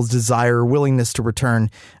of people's desire, willingness to return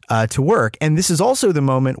to work. And this is also the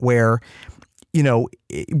moment where,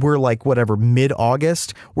 we're like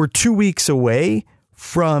mid-August, we're 2 weeks away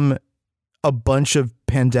from a bunch of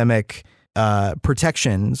pandemic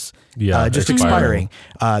protections just expiring.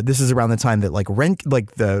 This is around the time that like rent,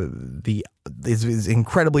 like the is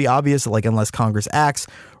incredibly obvious that like unless Congress acts,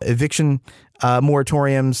 eviction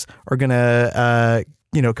moratoriums are gonna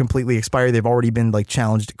completely expire. They've already been like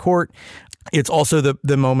challenged at court. It's also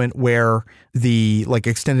the moment where the like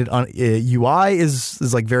extended UI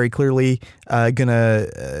is like very clearly gonna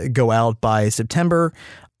go out by September,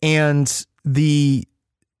 and the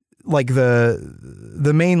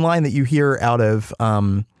main line that you hear out of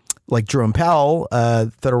like Jerome Powell,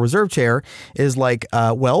 Federal Reserve Chair, is like,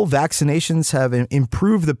 vaccinations have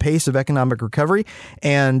improved the pace of economic recovery,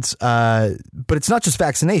 and but it's not just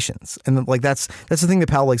vaccinations, and like that's the thing that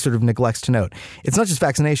Powell like sort of neglects to note. It's not just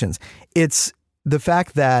vaccinations; it's the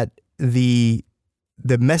fact that the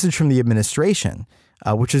message from the administration,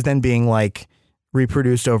 which is then being like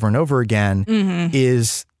reproduced over and over again,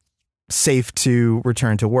 is safe to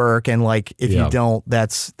return to work, and like if you don't,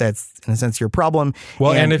 that's in a sense your problem.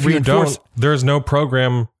 Well, and if you don't, there's no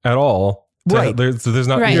program at all. Right. There's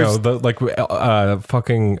not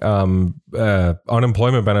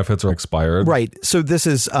unemployment benefits are expired. Right. So this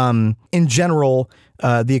is in general,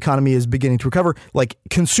 the economy is beginning to recover. Like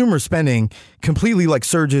consumer spending completely like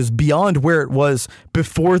surges beyond where it was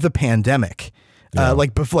before the pandemic.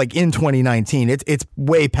 Before, in 2019, it's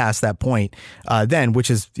way past that point then, which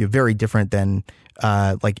is very different than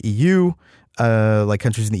like EU, like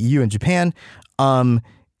countries in the EU and Japan.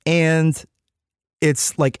 And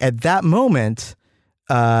it's like at that moment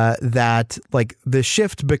that like the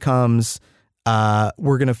shift becomes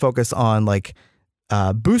we're going to focus on like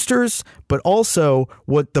boosters, but also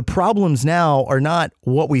what the problems now are not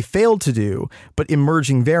what we failed to do, but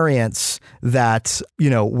emerging variants that,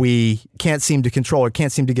 we can't seem to control or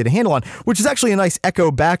can't seem to get a handle on, which is actually a nice echo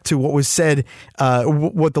back to what was said,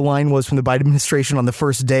 what the line was from the Biden administration on the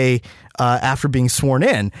first day after being sworn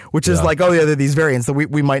in, which is like, there are these variants that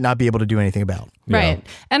we might not be able to do anything about. Right.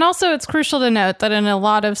 Yeah. And also it's crucial to note that in a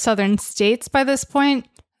lot of southern states by this point,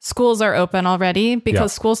 schools are open already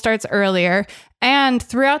because school starts earlier. And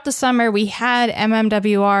throughout the summer, we had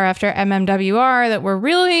MMWR after MMWR that were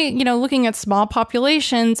really, looking at small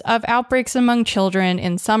populations of outbreaks among children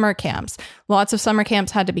in summer camps. Lots of summer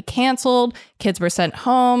camps had to be canceled. Kids were sent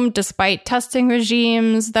home despite testing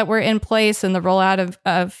regimes that were in place and the rollout of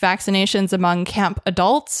vaccinations among camp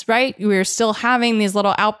adults, right? We were still having these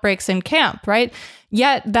little outbreaks in camp, right?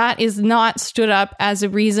 Yet that is not stood up as a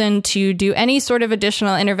reason to do any sort of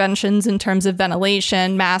additional interventions in terms of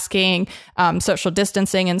ventilation, masking, social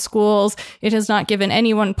distancing in schools. It has not given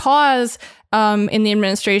anyone pause in the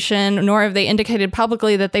administration, nor have they indicated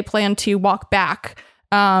publicly that they plan to walk back,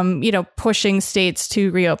 pushing states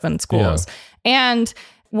to reopen schools. Yeah. And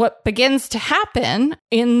what begins to happen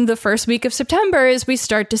in the first week of September is we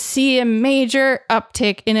start to see a major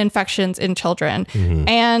uptick in infections in children.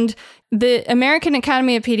 And the American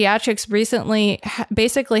Academy of Pediatrics recently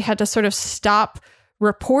basically had to sort of stop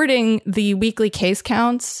reporting the weekly case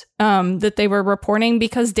counts that they were reporting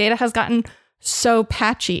because data has gotten so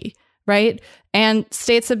patchy, right? And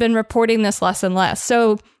states have been reporting this less and less.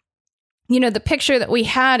 So, the picture that we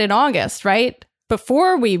had in August, right,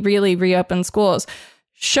 before we really reopened schools,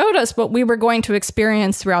 showed us what we were going to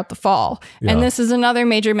experience throughout the fall. Yeah. And this is another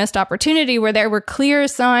major missed opportunity where there were clear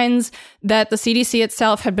signs that the CDC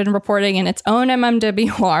itself had been reporting in its own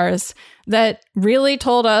MMWRs that really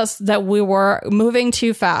told us that we were moving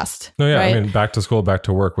too fast. No, yeah. Right? I mean, back to school, back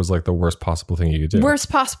to work was like the worst possible thing you could do.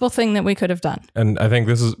 Worst possible thing that we could have done. And I think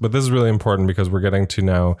this is really important because we're getting to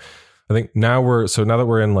now, I think now that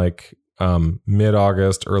we're in like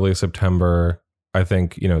mid-August, early September, I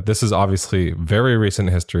think, this is obviously very recent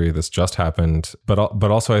history. This just happened. But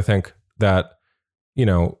also I think that, I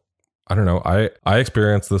don't know, I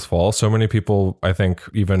experienced this fall. So many people, I think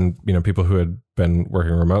even, people who had been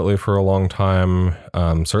working remotely for a long time,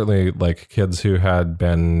 certainly like kids who had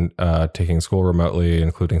been taking school remotely,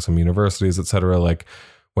 including some universities, et cetera, like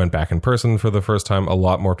went back in person for the first time. A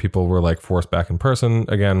lot more people were like forced back in person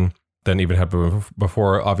again than even had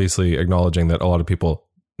before, obviously acknowledging that a lot of people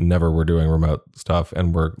never were doing remote stuff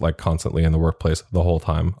and were like constantly in the workplace the whole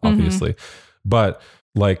time, obviously. But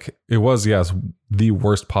like it was, yes, the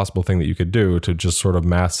worst possible thing that you could do to just sort of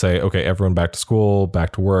mass say, okay, everyone back to school,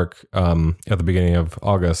 back to work at the beginning of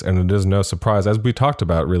August. And it is no surprise, as we talked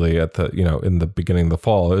about really at the, in the beginning of the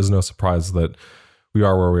fall, it is no surprise that we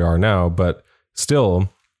are where we are now. But still,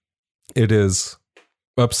 it is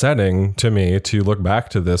upsetting to me to look back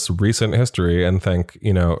to this recent history and think,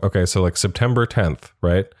 okay, so like September 10th,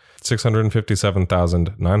 right?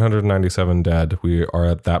 657,997 dead. We are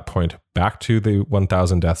at that point back to the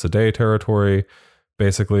 1,000 deaths a day territory,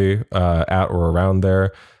 basically at or around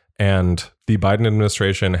there. And the Biden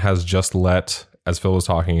administration has just let, as Phil was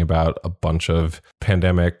talking about, a bunch of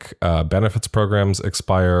pandemic benefits programs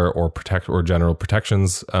expire or general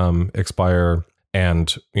protections expire.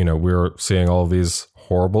 And, we're seeing all of these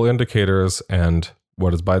horrible indicators. And what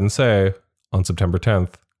does Biden say on September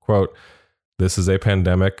 10th? Quote, "This is a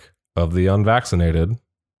pandemic of the unvaccinated,"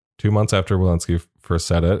 2 months after Walensky first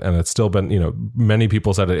said it. And it's still been, many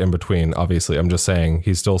people said it in between. Obviously, I'm just saying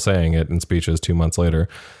he's still saying it in speeches 2 months later.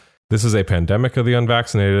 "This is a pandemic of the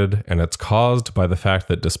unvaccinated, and it's caused by the fact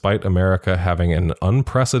that despite America having an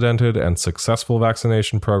unprecedented and successful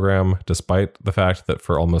vaccination program, despite the fact that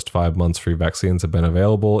for almost 5 months free vaccines have been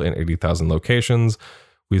available in 80,000 locations,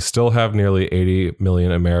 we still have nearly 80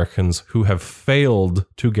 million Americans who have failed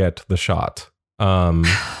to get the shot."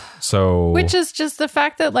 Which is just the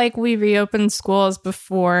fact that like we reopened schools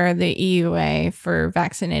before the EUA for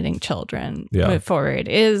vaccinating children put forward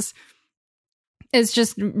is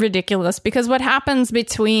just ridiculous, because what happens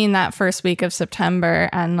between that first week of September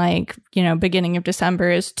and beginning of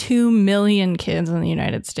December is 2 million kids in the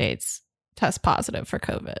United States test positive for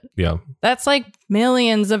COVID. Yeah. That's like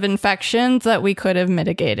millions of infections that we could have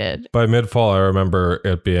mitigated. By mid-fall, I remember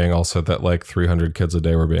it being also that like 300 kids a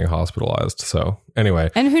day were being hospitalized. So anyway.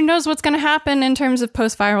 And who knows what's going to happen in terms of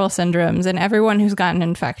post-viral syndromes and everyone who's gotten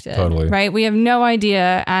infected. Totally. Right? We have no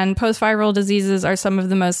idea. And post-viral diseases are some of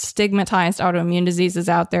the most stigmatized autoimmune diseases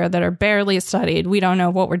out there that are barely studied. We don't know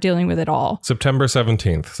what we're dealing with at all. September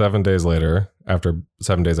 17th, 7 days later,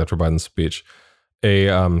 7 days after Biden's speech, a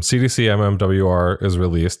CDC MMWR is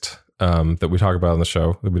released that we talk about on the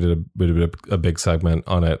show. We did a big segment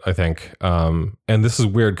on it, I think. And this is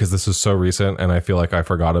weird because this is so recent and I feel like I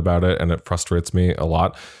forgot about it and it frustrates me a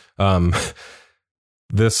lot.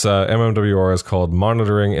 This MMWR is called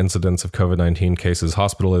Monitoring Incidents of COVID-19 Cases,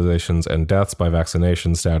 Hospitalizations, and Deaths by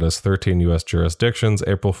Vaccination Status, 13 U.S. Jurisdictions,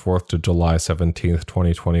 April 4th to July 17th,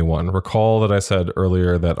 2021. Recall that I said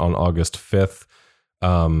earlier that on August 5th,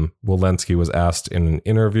 Walensky was asked in an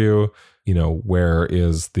interview,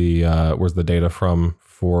 where's the data from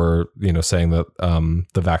for, saying that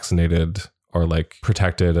the vaccinated are like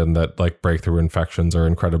protected and that like breakthrough infections are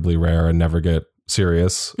incredibly rare and never get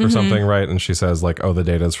serious or something, right? And she says like, oh, the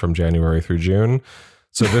data is from January through June.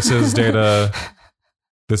 So this is data,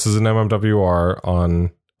 this is an MMWR on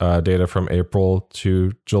data from April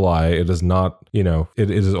to July. It is not, it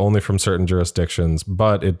is only from certain jurisdictions,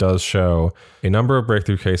 but it does show a number of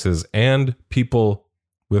breakthrough cases and people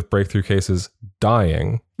with breakthrough cases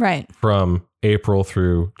dying from April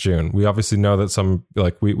through June. We obviously know that some,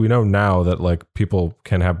 like, we know now that like people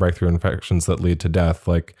can have breakthrough infections that lead to death.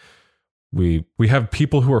 Like we have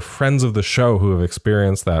people who are friends of the show who have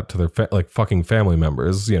experienced that to their fucking family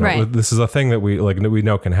members. This is a thing that we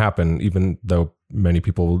know can happen, even though many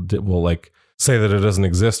people will like say that it doesn't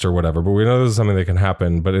exist or whatever, but we know this is something that can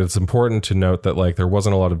happen. But it's important to note that like there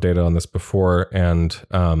wasn't a lot of data on this before, and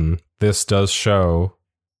this does show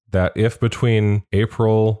that if between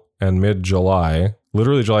April and mid-July,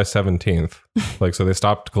 literally July 17th, like, so they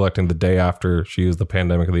stopped collecting the day after she used the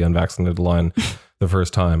pandemic of the unvaccinated line the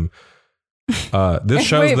first time. This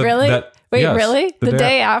shows Wait, that, really? that Wait, yes, really? The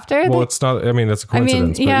day after? Well, it's not, I mean, it's a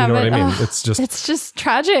coincidence, but you know what I mean? It's just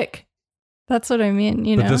tragic. That's what I mean,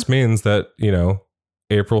 you know. But this means that, you know,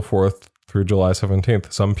 April 4th through July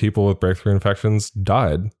 17th, some people with breakthrough infections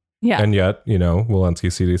died. Yeah. And yet, you know,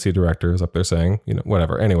 Walensky, CDC director, is up there saying, you know,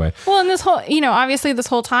 whatever. Anyway. Well, and this whole, you know, obviously this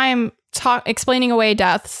whole time explaining away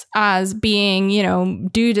deaths as being, you know,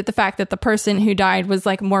 due to the fact that the person who died was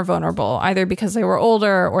like more vulnerable, either because they were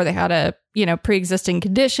older or they had a, you know, pre-existing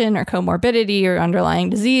condition or comorbidity or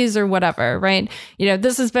underlying disease or whatever, right? You know,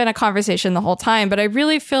 this has been a conversation the whole time, but I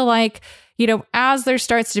really feel like, you know, as there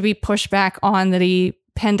starts to be pushback on the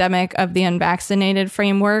pandemic of the unvaccinated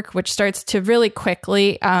framework, which starts to really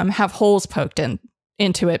quickly have holes poked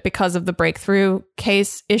into it because of the breakthrough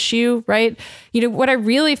case issue, right? You know, what I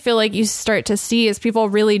really feel like you start to see is people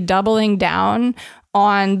really doubling down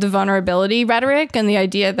on the vulnerability rhetoric and the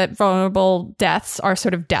idea that vulnerable deaths are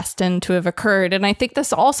sort of destined to have occurred. And I think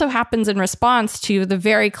this also happens in response to the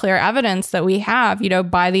very clear evidence that we have, you know,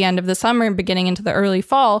 by the end of the summer and beginning into the early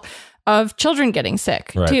fall, of children getting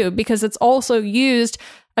sick too, because it's also used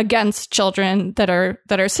against children that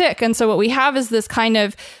are sick. And so what we have is this kind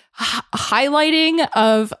of highlighting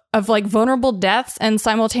of like vulnerable deaths and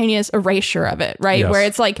simultaneous erasure of it, right? Yes, where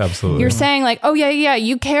it's like, absolutely. You're saying like, oh yeah,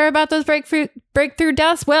 you care about those breakthrough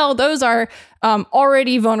deaths? Well, those are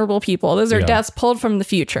already vulnerable people. Those are deaths pulled from the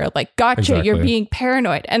future. Like, gotcha, Exactly. You're being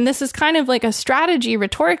paranoid. And this is kind of like a strategy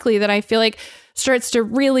rhetorically that I feel like starts to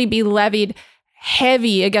really be levied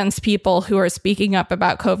heavy against people who are speaking up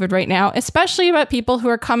about COVID right now, especially about people who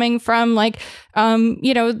are coming from like,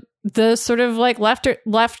 you know, the sort of like left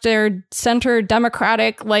or center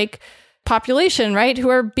Democratic like population, right? Who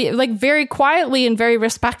are like very quietly and very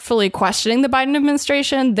respectfully questioning the Biden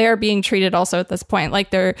administration. They're being treated also at this point like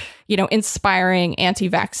they're, you know, inspiring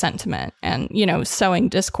anti-vax sentiment and, you know, sowing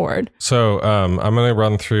discord. So I'm going to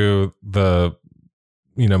run through the,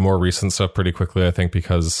 you know, more recent stuff pretty quickly, I think,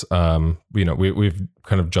 because, you know, we've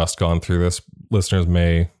kind of just gone through this. Listeners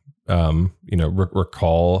may, you know,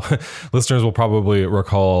 recall, listeners will probably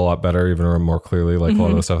recall a lot better, even more clearly, like a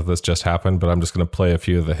lot of the stuff that's just happened, but I'm just going to play a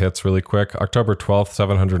few of the hits really quick. October 12th,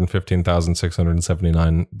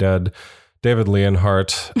 715,679 dead. David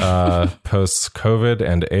Leonhardt posts COVID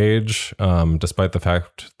and age, despite the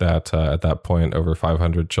fact that at that point, over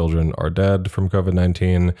 500 children are dead from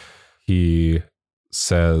COVID-19. He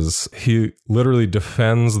says he literally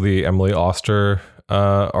defends the Emily Oster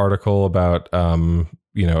article about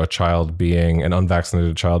you know, an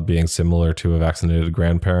unvaccinated child being similar to a vaccinated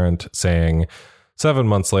grandparent, saying 7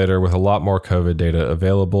 months later, with a lot more COVID data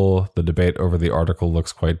available, the debate over the article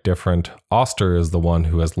looks quite different. Oster is the one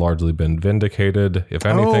who has largely been vindicated. If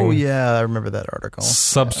anything, oh yeah, I remember that article.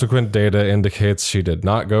 Subsequent data indicates she did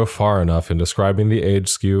not go far enough in describing the age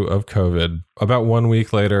skew of COVID. About 1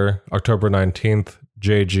 week later, October 19th,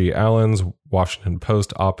 J.G. Allen's Washington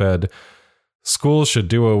Post op-ed, schools should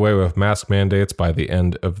do away with mask mandates by the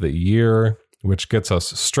end of the year, which gets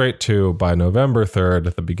us straight to, by November 3rd,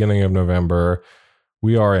 at the beginning of November,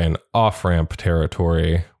 we are in off-ramp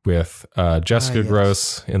territory with Jessica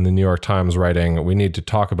Gross in the New York Times writing, we need to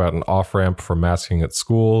talk about an off-ramp for masking at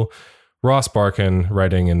school. Ross Barkan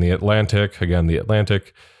writing in The Atlantic, again, The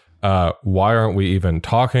Atlantic, why aren't we even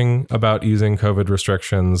talking about easing COVID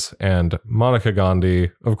restrictions? And Monica Gandhi,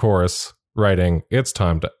 of course, writing, it's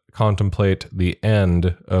time to contemplate the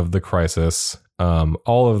end of the crisis.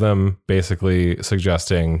 All of them basically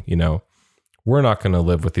suggesting, you know, we're not going to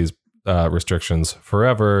live with these restrictions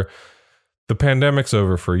forever. The pandemic's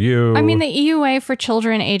over for you. I mean, the EUA for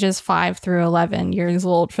children ages 5 through 11 years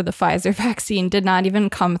old for the Pfizer vaccine did not even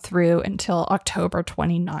come through until October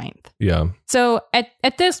 29th. Yeah. So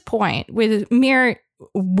at this point, with mere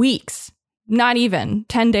weeks, not even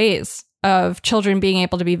 10 days of children being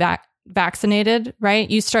able to be vaccinated, right?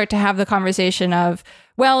 You start to have the conversation of,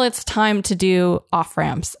 well, it's time to do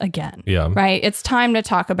off-ramps again. Yeah. Right? It's time to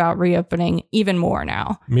talk about reopening even more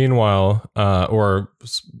now. Meanwhile, or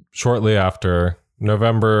shortly after,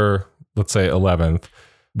 November, let's say 11th,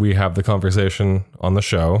 we have the conversation on the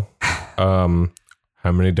show. How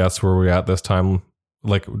many deaths were we at this time?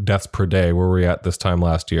 Like deaths per day were we at this time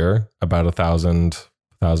last year? About 1,000,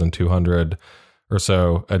 1,200 or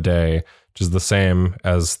so a day, which is the same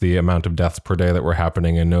as the amount of deaths per day that were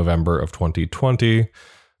happening in November of 2020.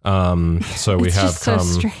 So we have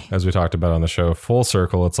come, as we talked about on the show, full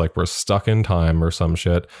circle. It's like we're stuck in time or some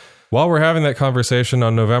shit. While we're having that conversation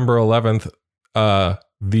on November 11th,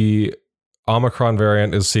 the Omicron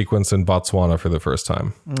variant is sequenced in Botswana for the first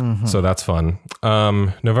time. So that's fun.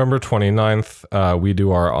 November 29th, we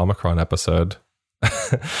do our Omicron episode.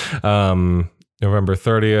 November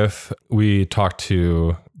 30th, we talked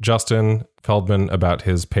to Justin Feldman about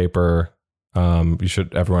his paper.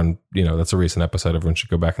 Everyone, that's a recent episode. Everyone should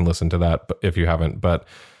go back and listen to that, but if you haven't. But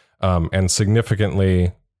and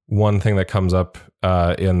significantly, one thing that comes up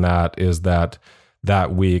in that is that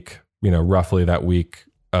week, roughly that week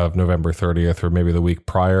of November 30th, or maybe the week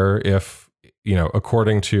prior, if,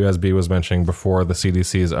 according to, as B was mentioning before, the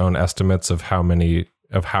CDC's own estimates of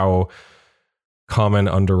how common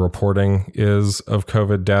underreporting is of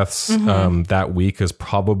COVID deaths, that week is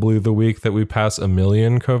probably the week that we pass 1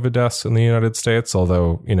 million COVID deaths in the United States.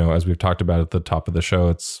 Although, as we've talked about at the top of the show,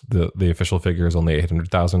 it's the official figure is only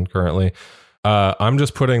 800,000 currently. I'm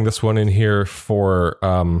just putting this one in here for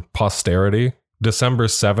posterity. December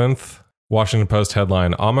 7th, Washington Post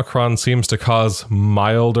headline, Omicron seems to cause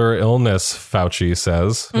milder illness, Fauci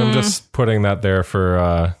says. I'm just putting that there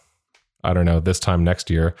for, this time next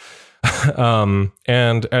year.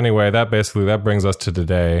 And anyway, that brings us to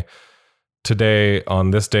today. Today,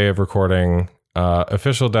 on this day of recording,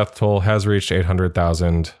 official death toll has reached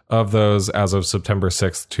 800,000. Of those, as of September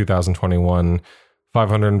 6th, 2021,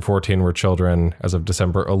 514 were children. As of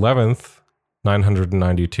December 11th,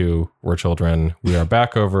 992 were children. We are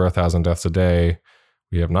back over 1,000 deaths a day.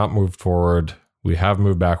 We have not moved forward. We have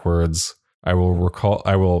moved backwards. I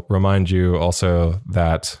will remind you also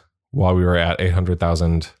that while we were at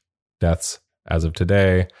 800,000 deaths as of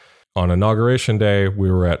today, on Inauguration Day,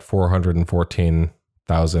 we were at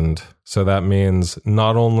 414,000. So that means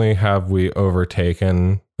not only have we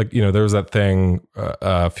overtaken, there was that thing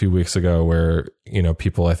a few weeks ago where,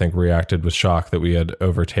 people, I think, reacted with shock that we had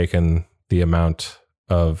overtaken the amount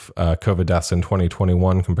of COVID deaths in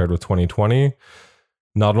 2021 compared with 2020.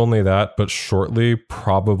 Not only that, but shortly,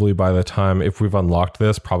 probably by the time, if we've unlocked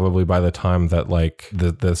this, probably by the time that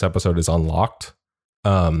this episode is unlocked,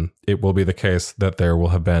 it will be the case that there will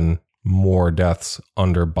have been more deaths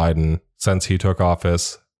under Biden since he took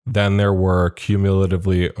office than there were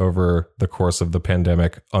cumulatively over the course of the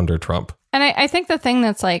pandemic under Trump. And I think the thing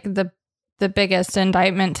that's the biggest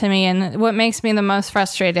indictment to me, and what makes me the most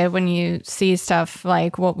frustrated when you see stuff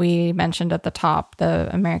like what we mentioned at the top, the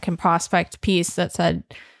American Prospect piece that said,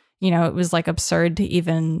 it was absurd to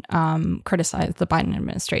even criticize the Biden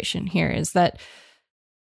administration here, is that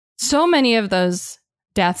so many of those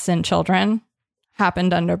deaths in children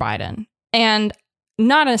happened under Biden. And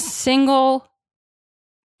not a single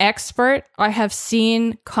expert I have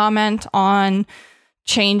seen comment on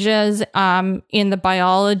changes in the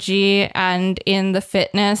biology and in the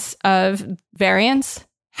fitness of variants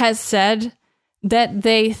has said that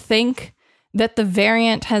they think that the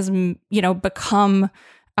variant has, become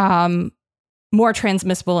more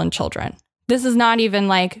transmissible in children. This is not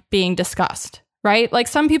even being discussed, right?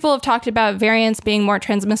 Some people have talked about variants being more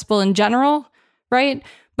transmissible in general, right?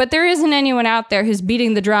 But there isn't anyone out there who's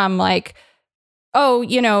beating the drum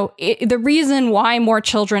the reason why more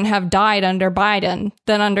children have died under Biden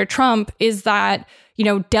than under Trump is that,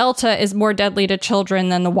 Delta is more deadly to children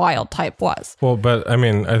than the wild type was. Well, but I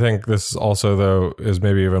mean, I think this also, though, is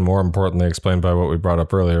maybe even more importantly explained by what we brought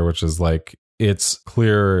up earlier, which is it's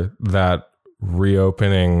clear that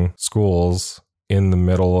reopening schools in the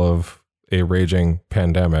middle of a raging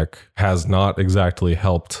pandemic has not exactly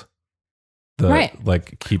helped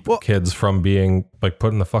keep kids from being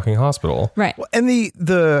put in the fucking hospital. Right. And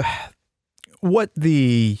what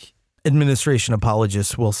the administration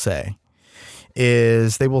apologists will say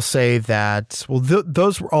is they will say that,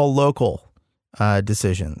 those were all local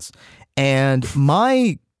decisions. And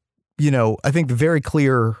I think the very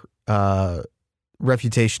clear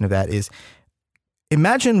refutation of that is,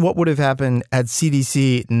 imagine what would have happened had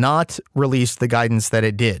CDC not released the guidance that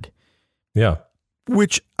it did. Yeah.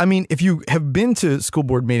 Which, I mean, if you have been to school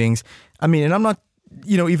board meetings, and I'm not,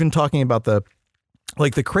 even talking about the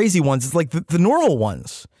crazy ones, it's the normal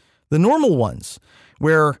ones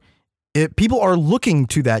where people are looking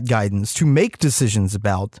to that guidance to make decisions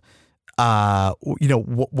about,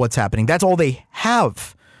 what's happening. That's all they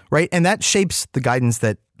have, right? And that shapes the guidance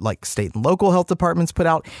that state and local health departments put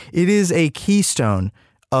out. It is a keystone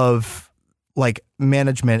of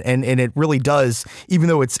management, and it really does, even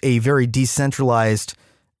though it's a very decentralized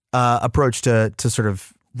approach to sort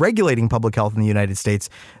of regulating public health in the United States,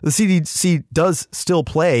 the CDC does still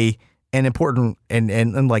play an important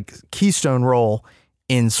and keystone role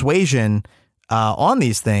in suasion on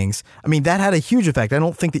these things. I mean, that had a huge effect. I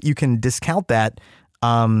don't think that you can discount that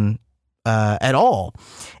at all.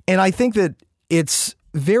 And I think that it's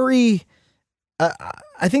very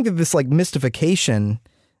I think that this like mystification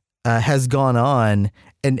has gone on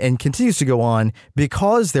and continues to go on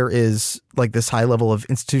because there is like this high level of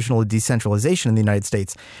institutional decentralization in the United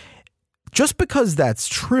States. Just because that's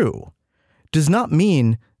true does not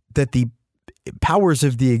mean that the powers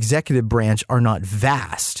of the executive branch are not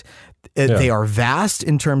vast. They are vast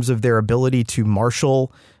in terms of their ability to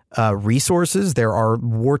marshal resources. There are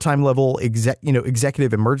wartime level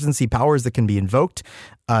executive emergency powers that can be invoked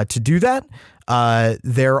to do that.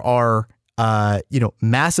 There are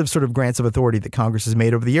massive sort of grants of authority that Congress has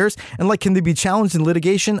made over the years. And like, can they be challenged in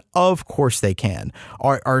litigation? Of course they can.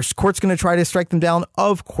 Are courts going to try to strike them down?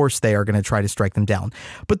 Of course they are going to try to strike them down.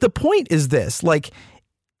 But the point is this, like,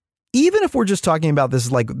 even if we're just talking about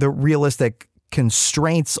this, like the realistic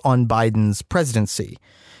constraints on Biden's presidency,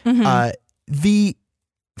 the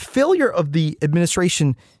failure of the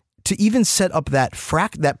administration to even set up that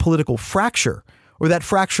political fracture, or that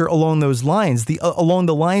fracture along those lines, along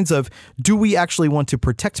the lines of, do we actually want to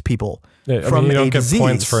protect people from you don't a get disease?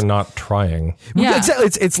 Points for not trying. Yeah. Exactly.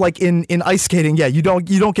 It's like in ice skating. Yeah, you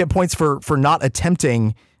don't get points for not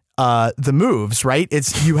attempting the moves, right?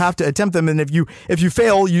 It's, you have to attempt them, and if you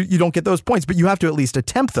fail, you don't get those points, but you have to at least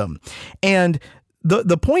attempt them. And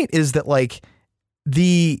the point is that like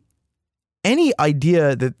any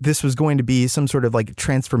idea that this was going to be some sort of like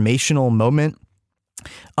transformational moment,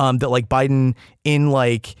 that like Biden in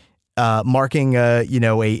like marking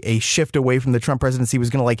a shift away from the Trump presidency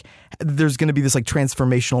was going to like, there's going to be this like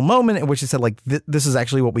transformational moment in which it said like this is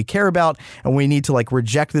actually what we care about, and we need to like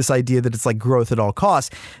reject this idea that it's like growth at all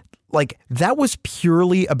costs. Like, that was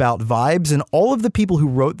purely about vibes, and all of the people who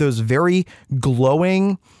wrote those very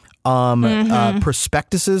glowing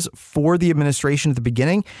prospectuses for the administration at the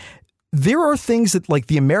beginning, there are things that like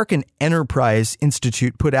the American Enterprise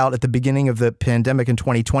Institute put out at the beginning of the pandemic in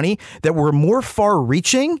 2020 that were more far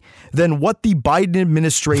reaching than what the Biden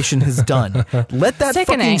administration has done. Let that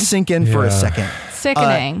fucking sink in for a second.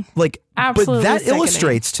 Sickening. Absolutely but that sickening.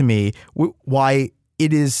 Illustrates to me why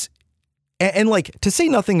it is, and like, to say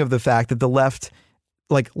nothing of the fact that the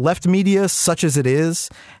left media, such as it is,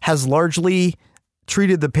 has largely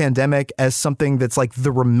treated the pandemic as something that's like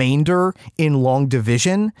the remainder in long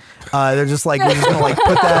division. They're just like, we're just gonna like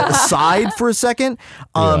put that aside for a second.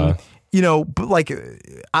 But like,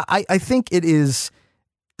 I think it is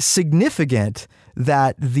significant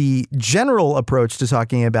that the general approach to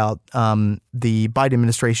talking about the Biden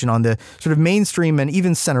administration on the sort of mainstream and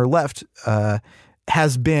even center left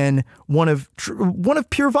has been one of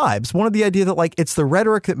pure vibes. One of the idea that like it's the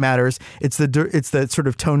rhetoric that matters. It's the sort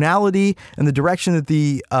of tonality and the direction that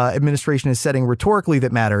the administration is setting rhetorically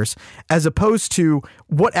that matters, as opposed to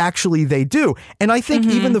what actually they do. And I think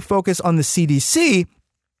even the focus on the CDC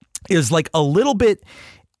is like a little bit,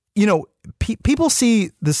 people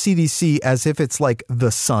see the CDC as if it's like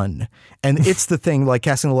the sun, and it's the thing like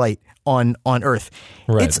casting the light on Earth.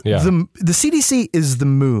 Right. The CDC is the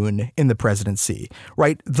moon in the presidency,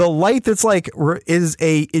 right? The light that's like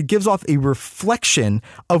it gives off a reflection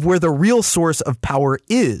of where the real source of power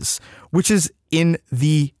is, which is in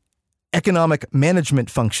the economic management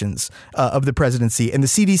functions of the presidency, and the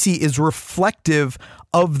CDC is reflective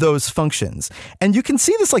of those functions. And you can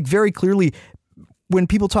see this like very clearly when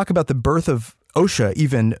people talk about the birth of OSHA,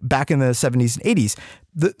 even back in the 70s and 80s.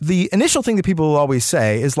 The initial thing that people will always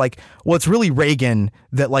say is like, well, it's really Reagan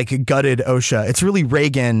that like gutted OSHA. It's really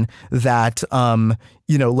Reagan that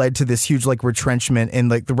led to this huge like retrenchment in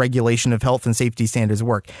like the regulation of health and safety standards of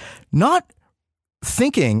work. Not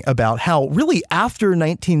thinking about how really after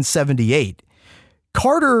 1978,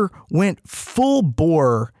 Carter went full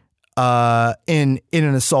bore in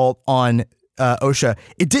an assault on OSHA.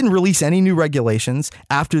 It didn't release any new regulations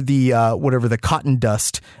after the the cotton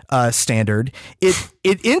dust standard.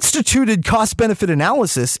 It instituted cost benefit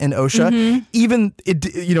analysis in OSHA. Even it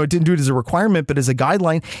didn't do it as a requirement, but as a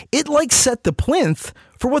guideline. It like set the plinth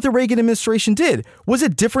for what the Reagan administration did. Was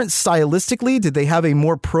it different stylistically? Did they have a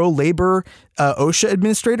more pro-labor OSHA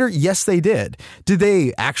administrator? Yes, they did. Did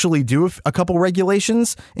they actually do a couple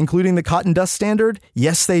regulations, including the cotton dust standard?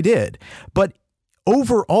 Yes, they did. But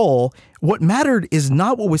overall, what mattered is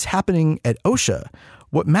not what was happening at OSHA.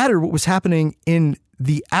 What mattered, what was happening in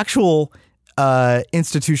the actual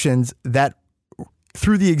institutions that,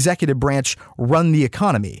 through the executive branch, run the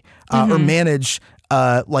economy or manage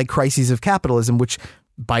like crises of capitalism, which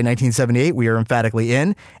by 1978 we are emphatically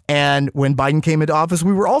in. And when Biden came into office,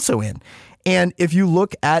 we were also in. And if you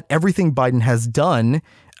look at everything Biden has done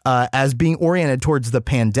as being oriented towards the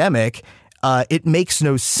pandemic, it makes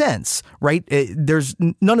no sense, right? There's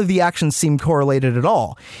none of the actions seem correlated at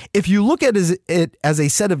all. If you look at it as a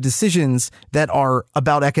set of decisions that are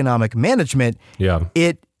about economic management,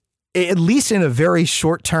 it, at least in a very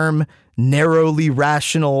short term, narrowly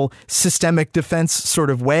rational, systemic defense sort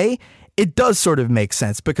of way, it does sort of make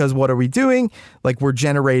sense, because what are we doing? Like, we're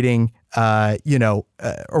generating, a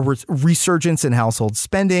resurgence in household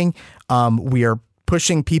spending. We are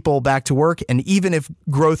pushing people back to work. And even if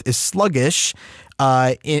growth is sluggish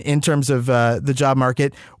in terms of the job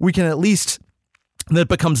market, we can at least, that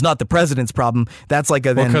becomes not the president's problem. That's like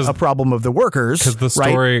a problem of the workers. Because the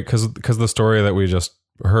story, because the story that we just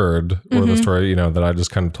heard, or the story, that I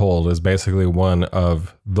just kind of told, is basically one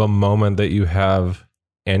of the moment that you have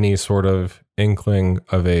any sort of inkling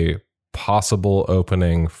of a possible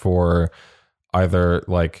opening for either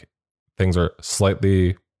like things are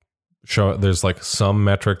slightly there's like some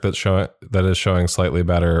metric that is showing slightly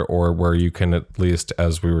better, or where you can at least,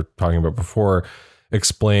 as we were talking about before,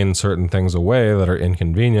 explain certain things away that are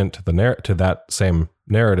inconvenient to that same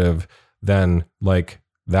narrative, then like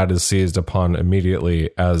that is seized upon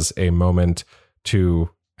immediately as a moment to,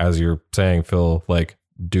 as you're saying, Phil, like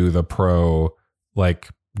do the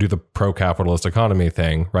pro-capitalist economy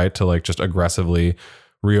thing, right? To like just aggressively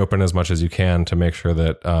reopen as much as you can to make sure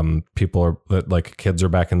that kids are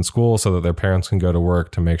back in school so that their parents can go to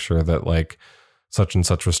work, to make sure that like such and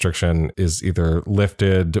such restriction is either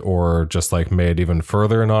lifted or just like made even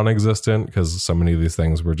further non-existent, because so many of these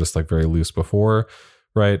things were just like very loose before,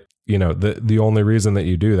 right? The only reason that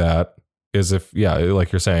you do that is if,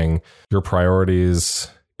 like you're saying, your priorities,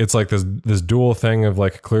 it's like this dual thing of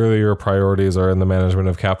like, clearly your priorities are in the management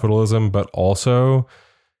of capitalism, but also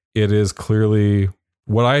it is clearly,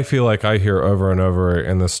 what I feel like I hear over and over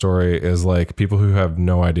in this story is like people who have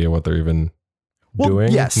no idea what they're even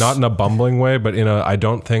doing. Yes. Not in a bumbling way, but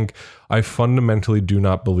I fundamentally do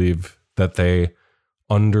not believe that they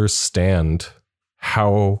understand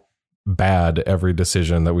how bad every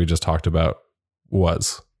decision that we just talked about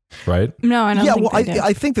was. Right? No, I don't think they do.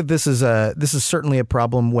 I think that this is certainly a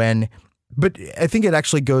problem but I think it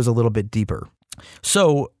actually goes a little bit deeper.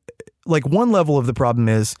 So like one level of the problem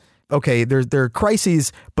is, okay, there are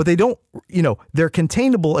crises, but they don't, they're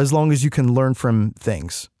containable as long as you can learn from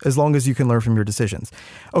things, as long as you can learn from your decisions.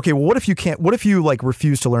 Okay, well, what if you like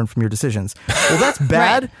refuse to learn from your decisions? Well, that's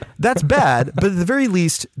bad. Right. That's bad. But at the very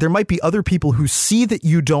least, there might be other people who see that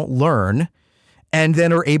you don't learn and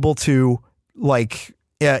then are able to like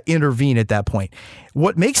intervene at that point.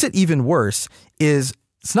 What makes it even worse is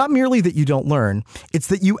it's not merely that you don't learn, it's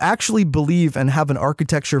that you actually believe and have an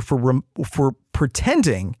architecture for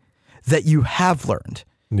pretending that you have learned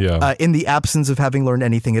in the absence of having learned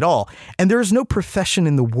anything at all. And there is no profession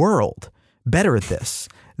in the world better at this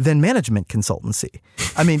than management consultancy.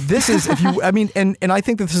 I mean, this is, and I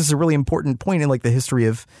think that this is a really important point in like the history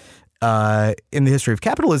of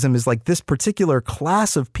capitalism, is like this particular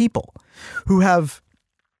class of people who have,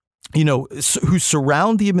 who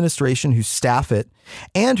surround the administration, who staff it,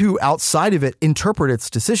 and who outside of it interpret its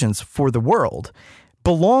decisions for the world,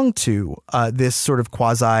 belong to this sort of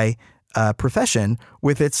quasi profession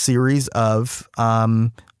with its series of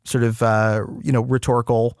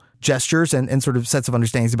rhetorical gestures and sort of sets of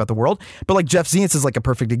understandings about the world. But like Jeff Zients is like a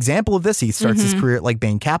perfect example of this. He starts his career at like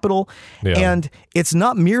Bain Capital, and it's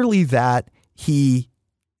not merely that he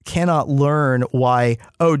cannot learn why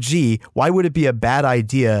would it be a bad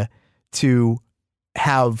idea to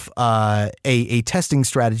have a testing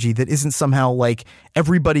strategy that isn't somehow like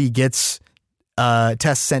everybody gets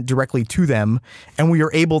tests sent directly to them, and we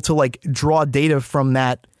are able to like draw data from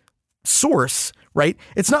that source, right?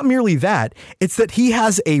 It's not merely that. It's that he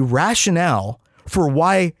has a rationale for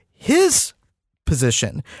why his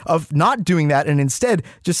position of not doing that and instead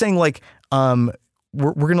just saying like,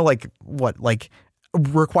 we're going to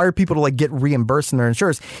require people to like get reimbursed in their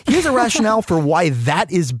insurance. He has a rationale for why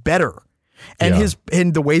that is better.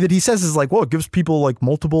 And the way that he says is like, well, it gives people like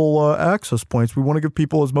multiple access points. We want to give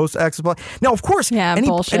people as most access points. Now, of course,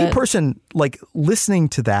 any person like listening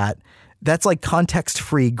to that, that's like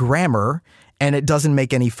context-free grammar, and it doesn't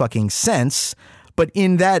make any fucking sense. But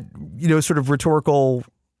in that, sort of rhetorical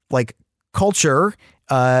like culture,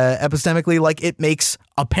 epistemically, like it makes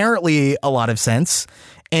apparently a lot of sense.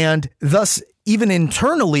 And thus, even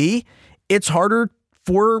internally, it's harder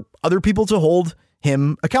for other people to hold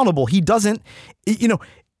him accountable. He doesn't,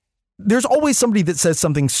 there's always somebody that says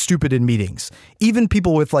something stupid in meetings, even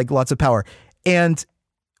people with like lots of power. And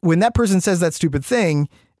when that person says that stupid thing,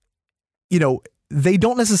 they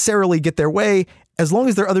don't necessarily get their way as long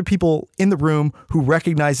as there are other people in the room who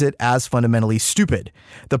recognize it as fundamentally stupid.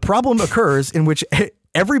 The problem occurs in which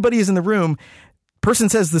everybody is in the room, person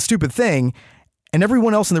says the stupid thing, and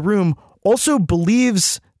everyone else in the room also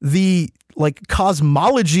believes the like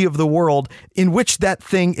cosmology of the world in which that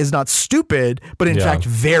thing is not stupid, but in fact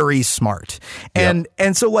very smart. And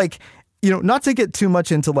so like, not to get too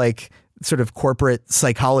much into like sort of corporate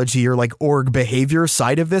psychology or like org behavior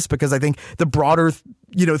side of this, because I think the broader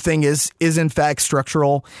thing is in fact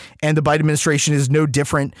structural, and the Biden administration is no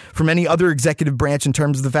different from any other executive branch in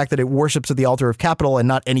terms of the fact that it worships at the altar of capital and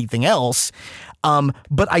not anything else.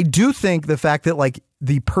 But I do think the fact that like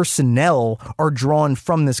the personnel are drawn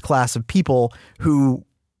from this class of people who,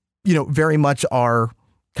 very much are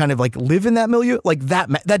kind of like live in that milieu, like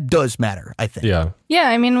that does matter, I think. Yeah.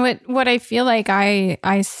 I mean, what I feel like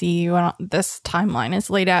I see when this timeline is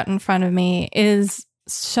laid out in front of me is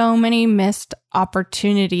so many missed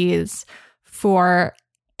opportunities for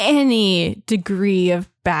any degree of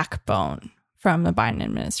backbone from the Biden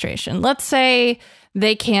administration. Let's say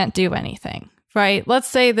they can't do anything, right? Let's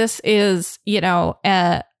say this is,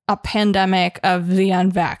 a pandemic of the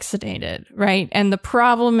unvaccinated, right? And the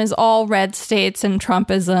problem is all red states and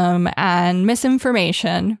Trumpism and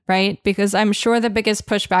misinformation, right? Because I'm sure the biggest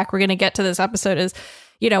pushback we're going to get to this episode is,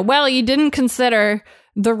 well, you didn't consider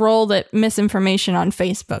the role that misinformation on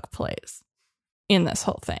Facebook plays in this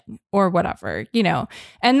whole thing or whatever,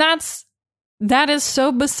 and that is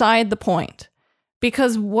so beside the point,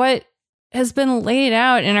 because what has been laid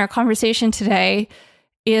out in our conversation today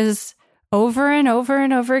is over and over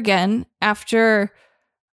and over again, after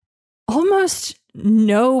almost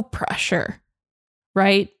no pressure,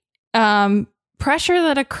 right? Pressure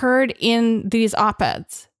that occurred in these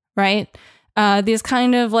op-eds, right? These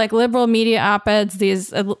kind of like liberal media op-eds,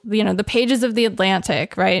 these, the pages of The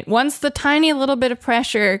Atlantic, right? Once the tiny little bit of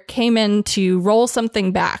pressure came in to roll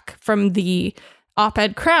something back from the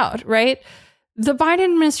op-ed crowd, right? The Biden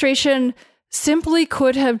administration simply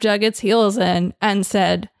could have dug its heels in and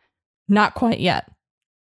said, not quite yet,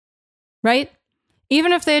 right?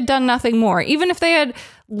 Even if they had done nothing more, even if they had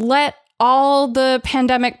let all the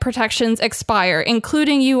pandemic protections expire,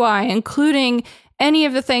 including UI, including any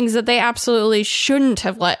of the things that they absolutely shouldn't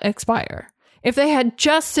have let expire. If they had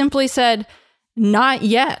just simply said, not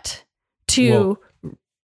yet, to,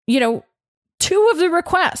 two of the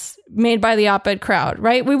requests made by the op-ed crowd,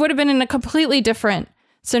 right? We would have been in a completely different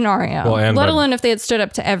scenario, let alone if they had stood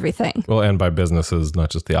up to everything. Well, and by businesses,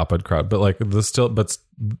 not just the op-ed crowd, but like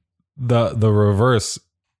the reverse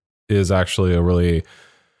is actually a really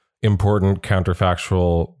important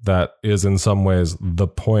counterfactual that is in some ways the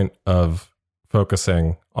point of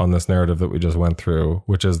focusing on this narrative that we just went through,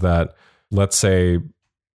 which is that, let's say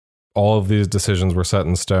all of these decisions were set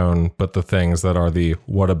in stone, but the things that are the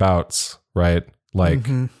whatabouts, right? Like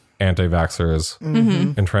anti-vaxxers,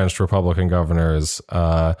 entrenched Republican governors,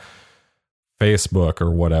 Facebook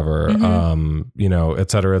or whatever,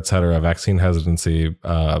 et cetera, vaccine hesitancy,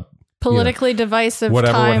 politically divisive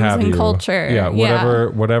times and culture. Yeah,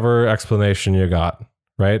 whatever explanation you got,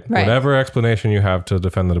 right? Whatever explanation you have to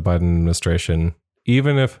defend the Biden administration,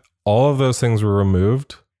 even if all of those things were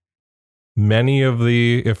removed, many of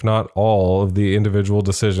the, if not all of the individual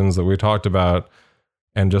decisions that we talked about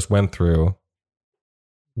and just went through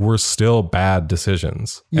were still bad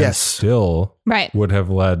decisions. Yes. And still would have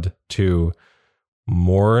led to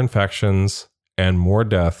more infections and more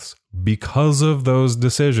deaths because of those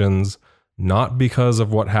decisions, not because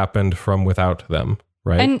of what happened from without them.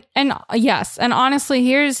 Right. And yes. And honestly,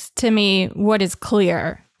 here's to me what is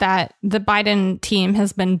clear that the Biden team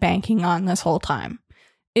has been banking on this whole time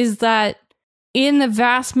is that in the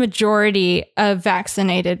vast majority of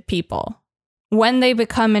vaccinated people, when they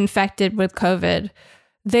become infected with COVID,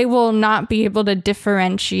 they will not be able to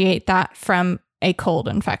differentiate that from a cold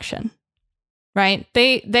infection, right?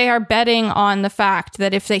 They are betting on the fact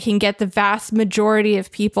that if they can get the vast majority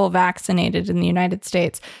of people vaccinated in the United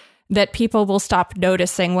States, that people will stop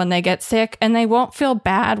noticing when they get sick and they won't feel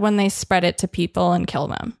bad when they spread it to people and kill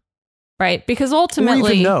them, right? Because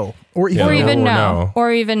ultimately... Or even know.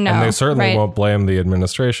 And they certainly won't blame the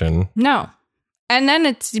administration. No. And then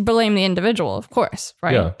it's blame the individual, of course,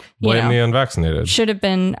 right? Yeah, blame the unvaccinated. Should have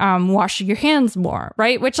been washing your hands more,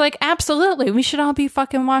 right? Which, like, absolutely, we should all be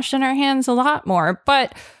fucking washing our hands a lot more.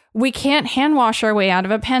 But we can't hand wash our way out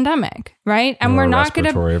of a pandemic, right? And we're not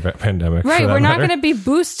going to pandemic, right? We're not going to be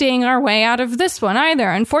boosting our way out of this one either.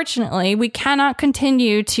 Unfortunately, we cannot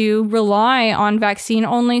continue to rely on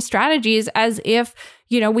vaccine-only strategies as if,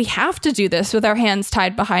 we have to do this with our hands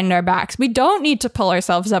tied behind our backs. We don't need to pull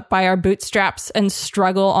ourselves up by our bootstraps and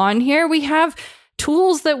struggle on here. We have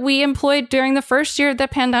tools that we employed during the first year of the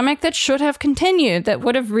pandemic that should have continued, that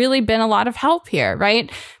would have really been a lot of help here,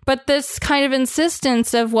 right? But this kind of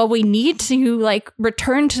insistence of, well, we need to like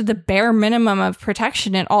return to the bare minimum of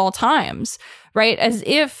protection at all times, right? As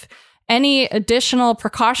if any additional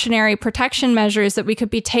precautionary protection measures that we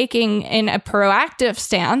could be taking in a proactive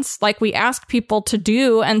stance, like we ask people to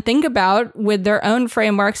do and think about with their own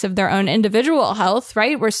frameworks of their own individual health,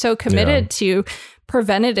 right? We're so committed to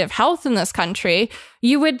preventative health in this country.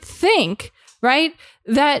 You would think, right,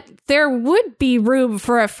 that there would be room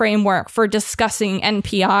for a framework for discussing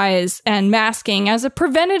NPIs and masking as a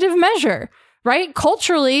preventative measure, right?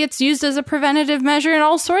 Culturally, it's used as a preventative measure in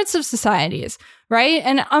all sorts of societies, right?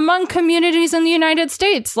 And among communities in the United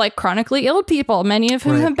States, like chronically ill people, many of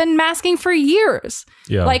whom have been masking for years,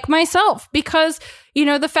 like myself, because, you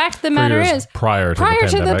know, the fact of the matter is prior to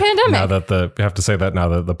the pandemic. Now that you have to say that now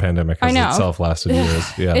that the pandemic has itself lasted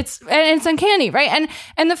years. Yeah. It's uncanny, right?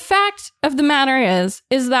 And the fact of the matter is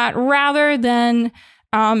that rather than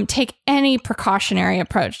take any precautionary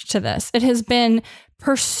approach to this, it has been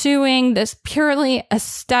pursuing this purely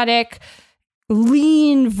aesthetic,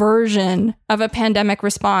 lean version of a pandemic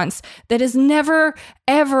response that is never,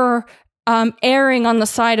 ever erring on the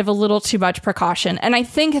side of a little too much precaution. And I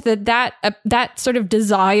think that sort of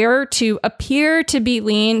desire to appear to be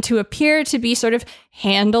lean, to appear to be sort of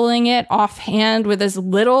handling it offhand with as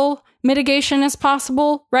little mitigation as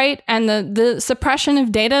possible, right? And the suppression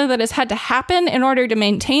of data that has had to happen in order to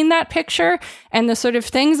maintain that picture, and the sort of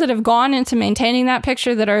things that have gone into maintaining that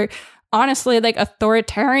picture that are honestly like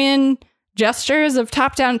authoritarian gestures of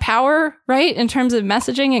top-down power, right? In terms of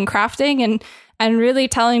messaging and crafting and really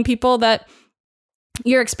telling people that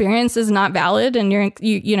your experience is not valid and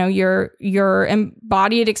your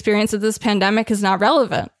embodied experience of this pandemic is not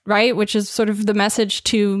relevant, right? Which is sort of the message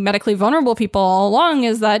to medically vulnerable people all along,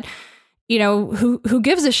 is that, you know, who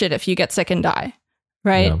gives a shit if you get sick and die,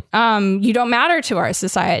 right? Yeah. You don't matter to our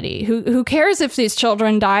society. Who cares if these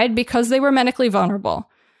children died because they were medically vulnerable?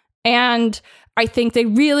 And I think they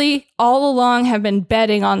really all along have been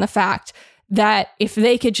betting on the fact that if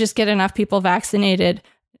they could just get enough people vaccinated,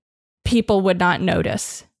 people would not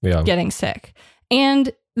notice getting sick.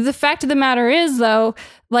 And the fact of the matter is, though,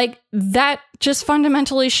 like, that just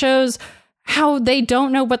fundamentally shows how they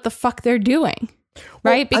don't know what the fuck they're doing,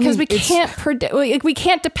 right? Well, because we can't predict, we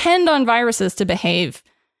can't depend on viruses to behave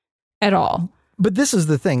at all. But this is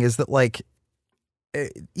the thing, is that, like,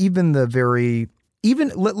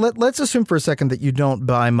 let's assume for a second that you don't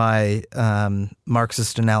buy my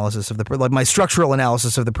Marxist analysis of my structural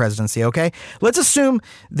analysis of the presidency. Okay, let's assume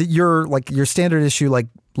that you're like your standard issue, like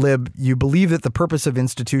lib, you believe that the purpose of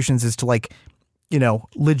institutions is to, like, you know,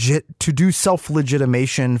 to do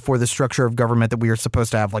self-legitimation for the structure of government that we are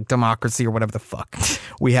supposed to have, like democracy or whatever the fuck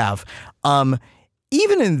we have.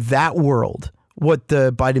 Even in that world, what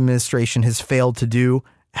the Biden administration has failed to do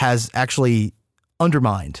has actually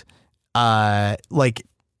undermined like,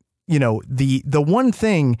 you know, the one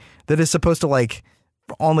thing that is supposed to, like,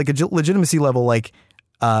 on like a legitimacy level, like,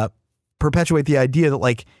 perpetuate the idea that,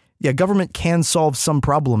 like, yeah, government can solve some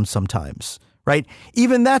problems sometimes, right?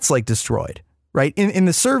 Even that's, like, destroyed, right? In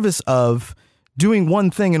the service of doing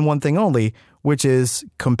one thing and one thing only, which is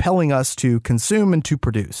compelling us to consume and to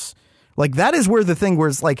produce. Like, that is where the thing where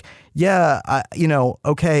it's like, yeah, you know,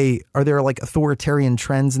 okay, are there, like, authoritarian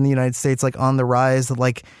trends in the United States, like, on the rise that,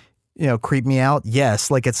 like, you know, creep me out? Yes,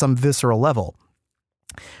 like at some visceral level.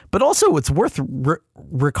 But also it's worth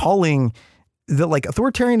recalling that, like,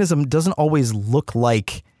 authoritarianism doesn't always look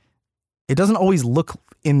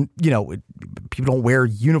in, you know, people don't wear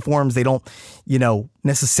uniforms. They don't, you know,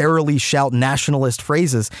 necessarily shout nationalist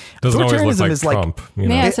phrases. Doesn't always look like Trump. You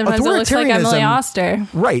know? Yeah, sometimes it looks like Emily Oster.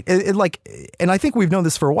 Right. It like, and I think we've known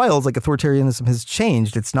this for a while. It's like authoritarianism has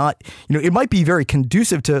changed. It's not, you know, it might be very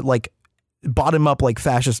conducive to, like, bottom up, like,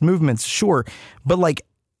 fascist movements, sure, but, like,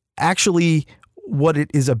 actually what it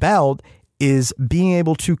is about is being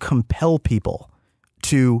able to compel people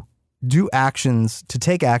to do actions, to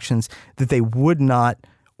take actions that they would not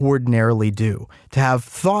ordinarily do, to have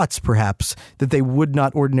thoughts perhaps that they would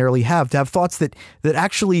not ordinarily have, to have thoughts that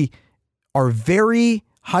actually are very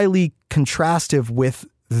highly contrastive with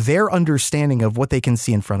their understanding of what they can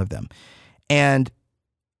see in front of them. And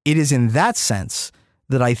it is in that sense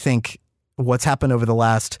that I think what's happened over the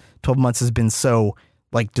last 12 months has been so,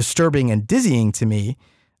 like, disturbing and dizzying to me,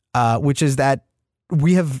 which is that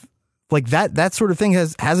we have, like, that sort of thing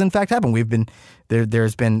has in fact happened. We've been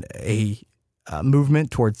there's been a movement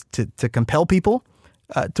towards to compel people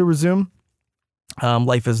to resume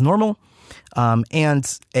life as normal,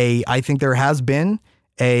 and I think there has been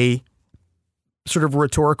a sort of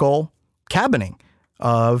rhetorical cabining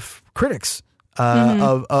of critics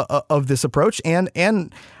of this approach. And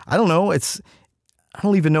I don't know, I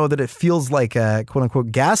don't even know that it feels like quote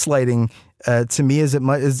unquote gaslighting to me as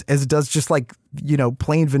it does just like,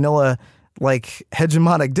 plain vanilla like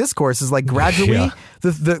hegemonic discourse is like gradually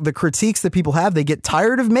the critiques that people have, they get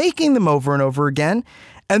tired of making them over and over again,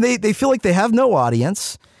 and they feel like they have no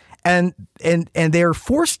audience, and they're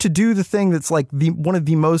forced to do the thing that's like one of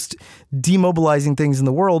the most demobilizing things in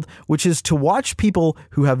the world, which is to watch people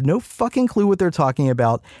who have no fucking clue what they're talking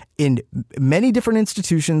about in many different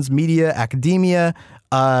institutions, media, academia,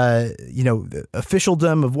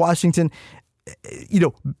 officialdom of Washington,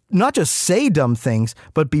 not just say dumb things,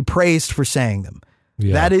 but be praised for saying them.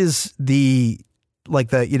 Yeah. That is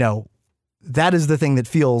that is the thing that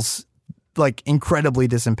feels like incredibly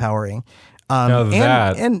disempowering.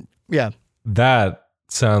 That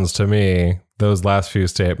sounds to me, those last few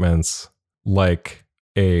statements, like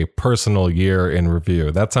a personal year in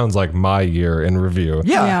review. That sounds like my year in review.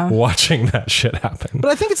 Yeah. Watching that shit happen.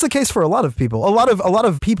 But I think it's the case for a lot of people. A lot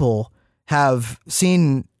of people have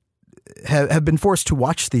been forced to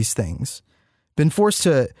watch these things, been forced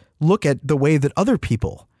to look at the way that other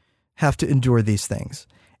people have to endure these things,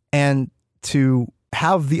 and to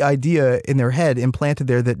have the idea in their head implanted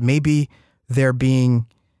there that maybe they're being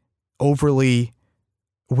overly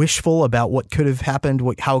wishful about what could have happened,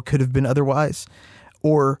 how it could have been otherwise,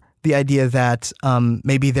 or the idea that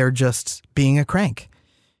maybe they're just being a crank.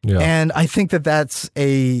 Yeah. And I think it's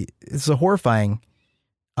a horrifying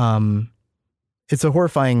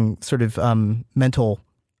sort of mental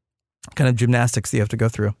kind of gymnastics that you have to go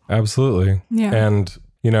through. Absolutely. Yeah. And,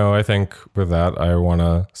 I think with that, I want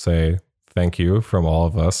to say thank you from all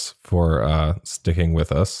of us for sticking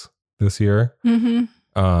with us this year. Mm-hmm.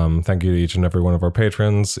 Thank you to each and every one of our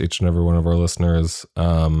patrons, each and every one of our listeners.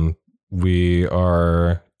 We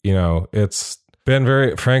are, it's been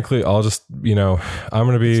very, frankly, I'll just, I'm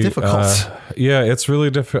going to be, it's difficult. It's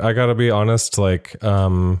really difficult. I got to be honest. Like,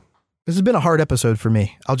 this has been a hard episode for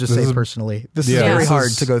me. I'll just say personally, this is very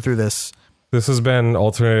hard to go through this. This has been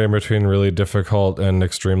alternating between really difficult and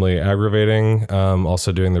extremely aggravating.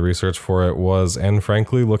 Also doing the research for it was, and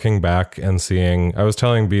frankly, looking back and seeing, I was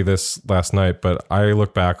telling B this last night, but I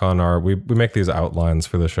look back on we make these outlines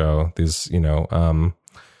for the show, these,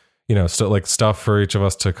 like stuff for each of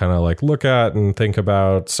us to kind of like look at and think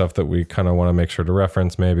about, stuff that we kind of want to make sure to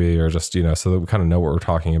reference maybe, or just, so that we kind of know what we're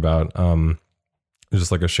talking about.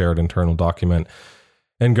 Just like a shared internal document.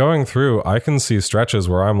 And going through, I can see stretches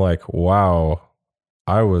where I'm like, wow,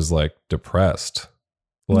 I was like depressed.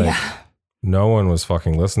 Like no one was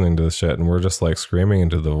fucking listening to this shit. And we're just like screaming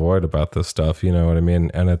into the void about this stuff. You know what I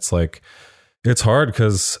mean? And it's like, it's hard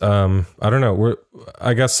because I don't know.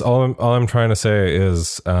 I guess all I'm trying to say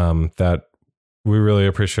is that we really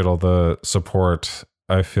appreciate all the support.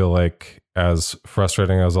 I feel like as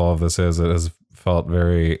frustrating as all of this is, it has felt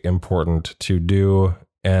very important to do.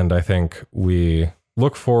 And I think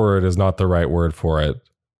look forward is not the right word for it,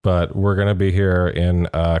 but we're going to be here in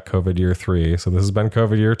COVID year 3. So this has been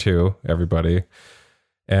COVID year 2, everybody.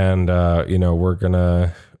 And, we're going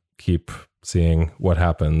to keep seeing what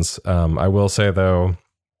happens. I will say though,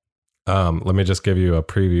 let me just give you a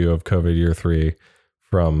preview of COVID year 3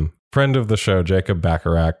 from friend of the show, Jacob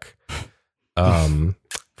Bacharach, from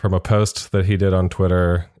a post that he did on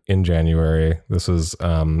Twitter in January. This is,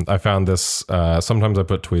 I found this, sometimes I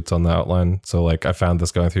put tweets on the outline. So like I found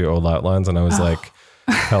this going through old outlines and I was like,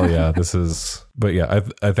 hell yeah, this is, but yeah,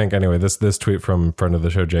 I think anyway, this tweet from friend of the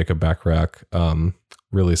show, Jacob Bacharach,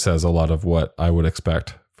 really says a lot of what I would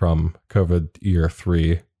expect from COVID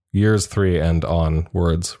years 3 and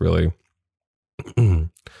onwards, really.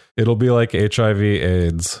 It'll be like HIV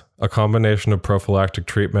AIDS. A combination of prophylactic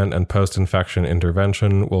treatment and post-infection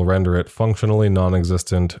intervention will render it functionally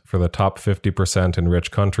non-existent for the top 50% in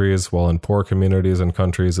rich countries, while in poor communities and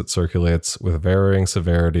countries it circulates with varying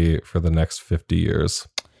severity for the next 50 years.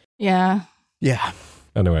 Yeah. Yeah.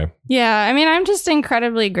 Anyway. Yeah, I mean, I'm just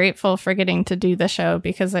incredibly grateful for getting to do the show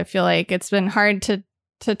because I feel like it's been hard to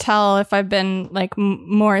tell if I've been like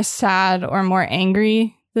more sad or more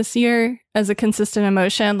angry this year as a consistent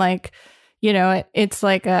emotion. Like, it's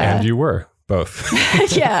like and you were both.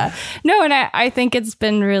 Yeah. No, and I think it's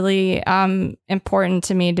been really important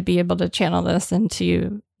to me to be able to channel this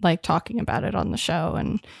into like talking about it on the show.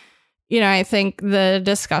 And, I think the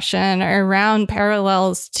discussion around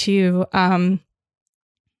parallels to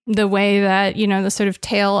the way that, the sort of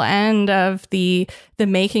tail end of the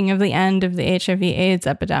making of the end of the HIV AIDS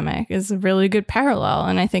epidemic is a really good parallel.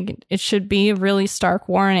 And I think it should be a really stark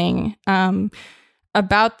warning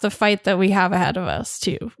about the fight that we have ahead of us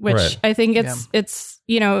too, which Right. I think it's,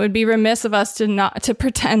 you know, it would be remiss of us to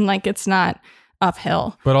pretend like it's not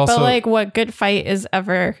uphill. But also, like, what good fight is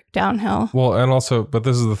ever downhill? Well, and also, but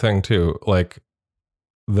this is the thing too, like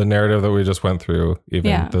the narrative that we just went through,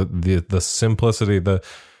 even the simplicity,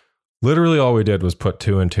 literally all we did was put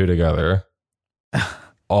 2 and 2 together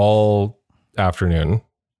all afternoon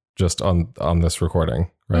just on this recording,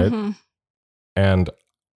 right? Mm-hmm. And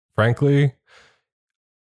frankly,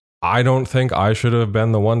 I don't think I should have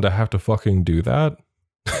been the one to have to fucking do that.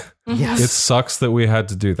 Yes. It sucks that we had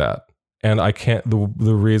to do that. And I can't,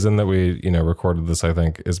 the reason that we, recorded this, I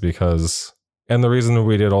think, is because, and the reason that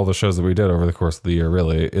we did all the shows that we did over the course of the year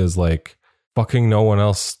really is like fucking no one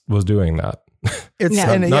else was doing that. It's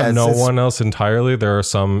not one else entirely. There are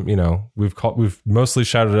some, we've mostly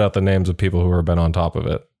shouted out the names of people who have been on top of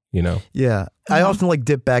it, Yeah. I often like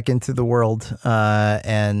dip back into the world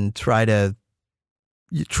and try to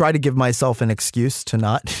give myself an excuse to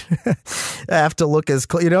not have to look as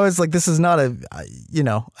it's like, this is not I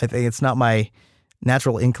think it's not my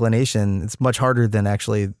natural inclination. It's much harder than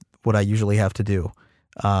actually what I usually have to do.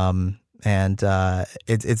 And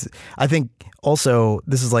it's I think also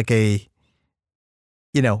this is like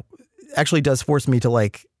actually does force me to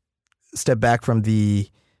like step back from the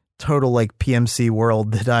total like PMC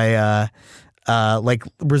world that I like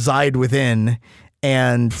reside within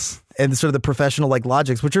and sort of the professional like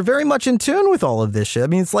logics, which are very much in tune with all of this shit. I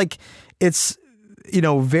mean, it's like, it's,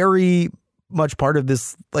 very much part of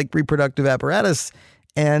this like reproductive apparatus,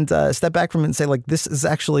 and step back from it and say like, this is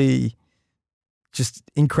actually just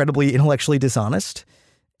incredibly intellectually dishonest.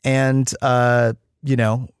 And,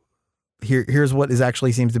 here's what is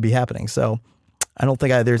actually seems to be happening. So I don't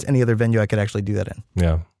think there's any other venue I could actually do that in.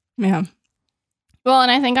 Yeah. Yeah. Well,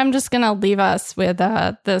 and I think I'm just going to leave us with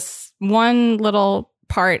this one little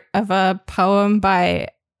part of a poem by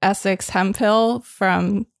Essex Hemphill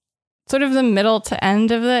from sort of the middle to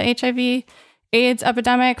end of the HIV/AIDS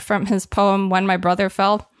epidemic, from his poem When My Brother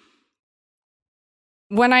Fell.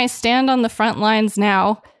 When I stand on the front lines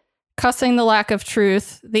now, cussing the lack of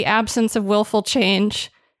truth, the absence of willful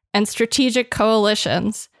change, and strategic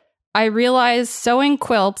coalitions, I realize sewing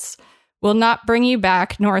quilts will not bring you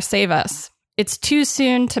back nor save us. It's too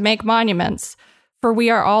soon to make monuments, for we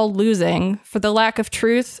are all losing for the lack of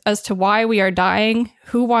truth as to why we are dying,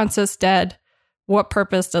 who wants us dead, what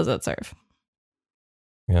purpose does it serve?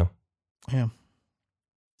 Yeah. Yeah.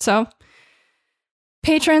 So,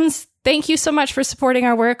 patrons, thank you so much for supporting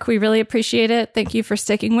our work. We really appreciate it. Thank you for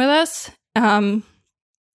sticking with us.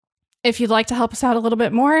 If you'd like to help us out a little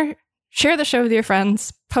bit more, share the show with your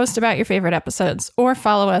friends, post about your favorite episodes, or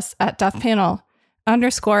follow us at deathpanel_.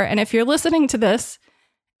 And if you're listening to this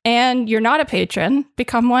and you're not a patron,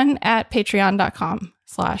 become one at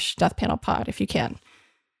patreon.com/deathpanelpod if you can.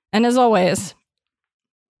 And as always,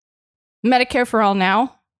 Medicare for all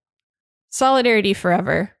now, solidarity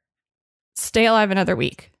forever, stay alive another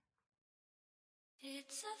week.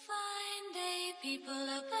 It's a fine day, people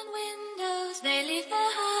open windows, they leave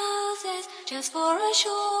their houses just for a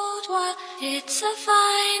short while. It's a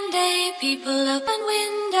fine day, people open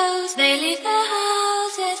windows, they leave their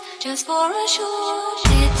houses just for a short.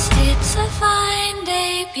 It's a fine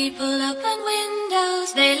day, people open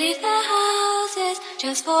windows, they leave their houses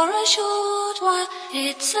just for a short while.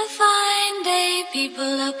 It's a fine day,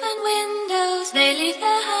 people open windows, they leave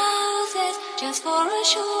their houses just for a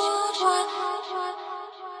short while.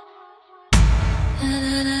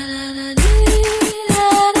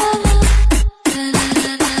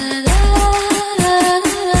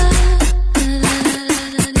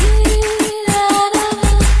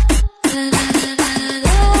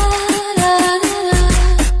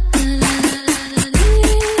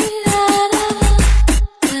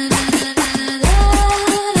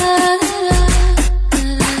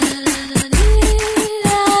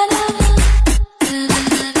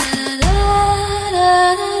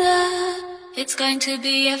 It's going to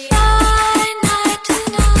be a fine night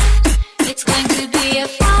tonight. It's going to be a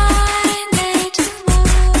fine day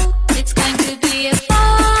tomorrow. It's going to be a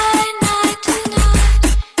fine night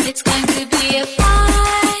tonight. It's going to be a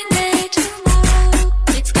fine day tomorrow.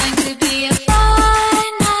 It's going to be a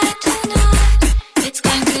fine night tonight. It's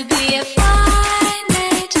going to be a fine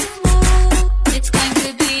day tomorrow. It's going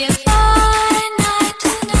to be a fine night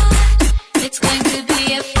tonight. It's going to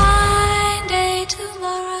be a fine day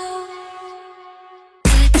tomorrow.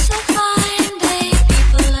 It's a fine day,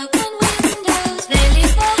 people open windows, they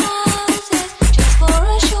leave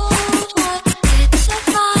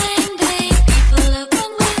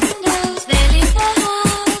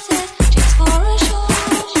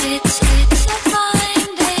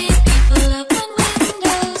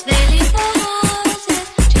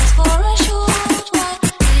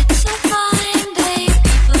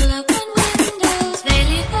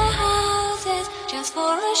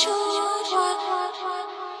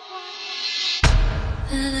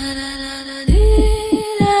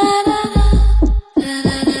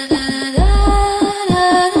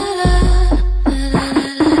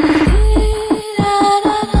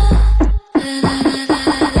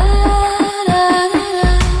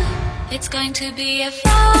going to be a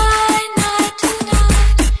fire.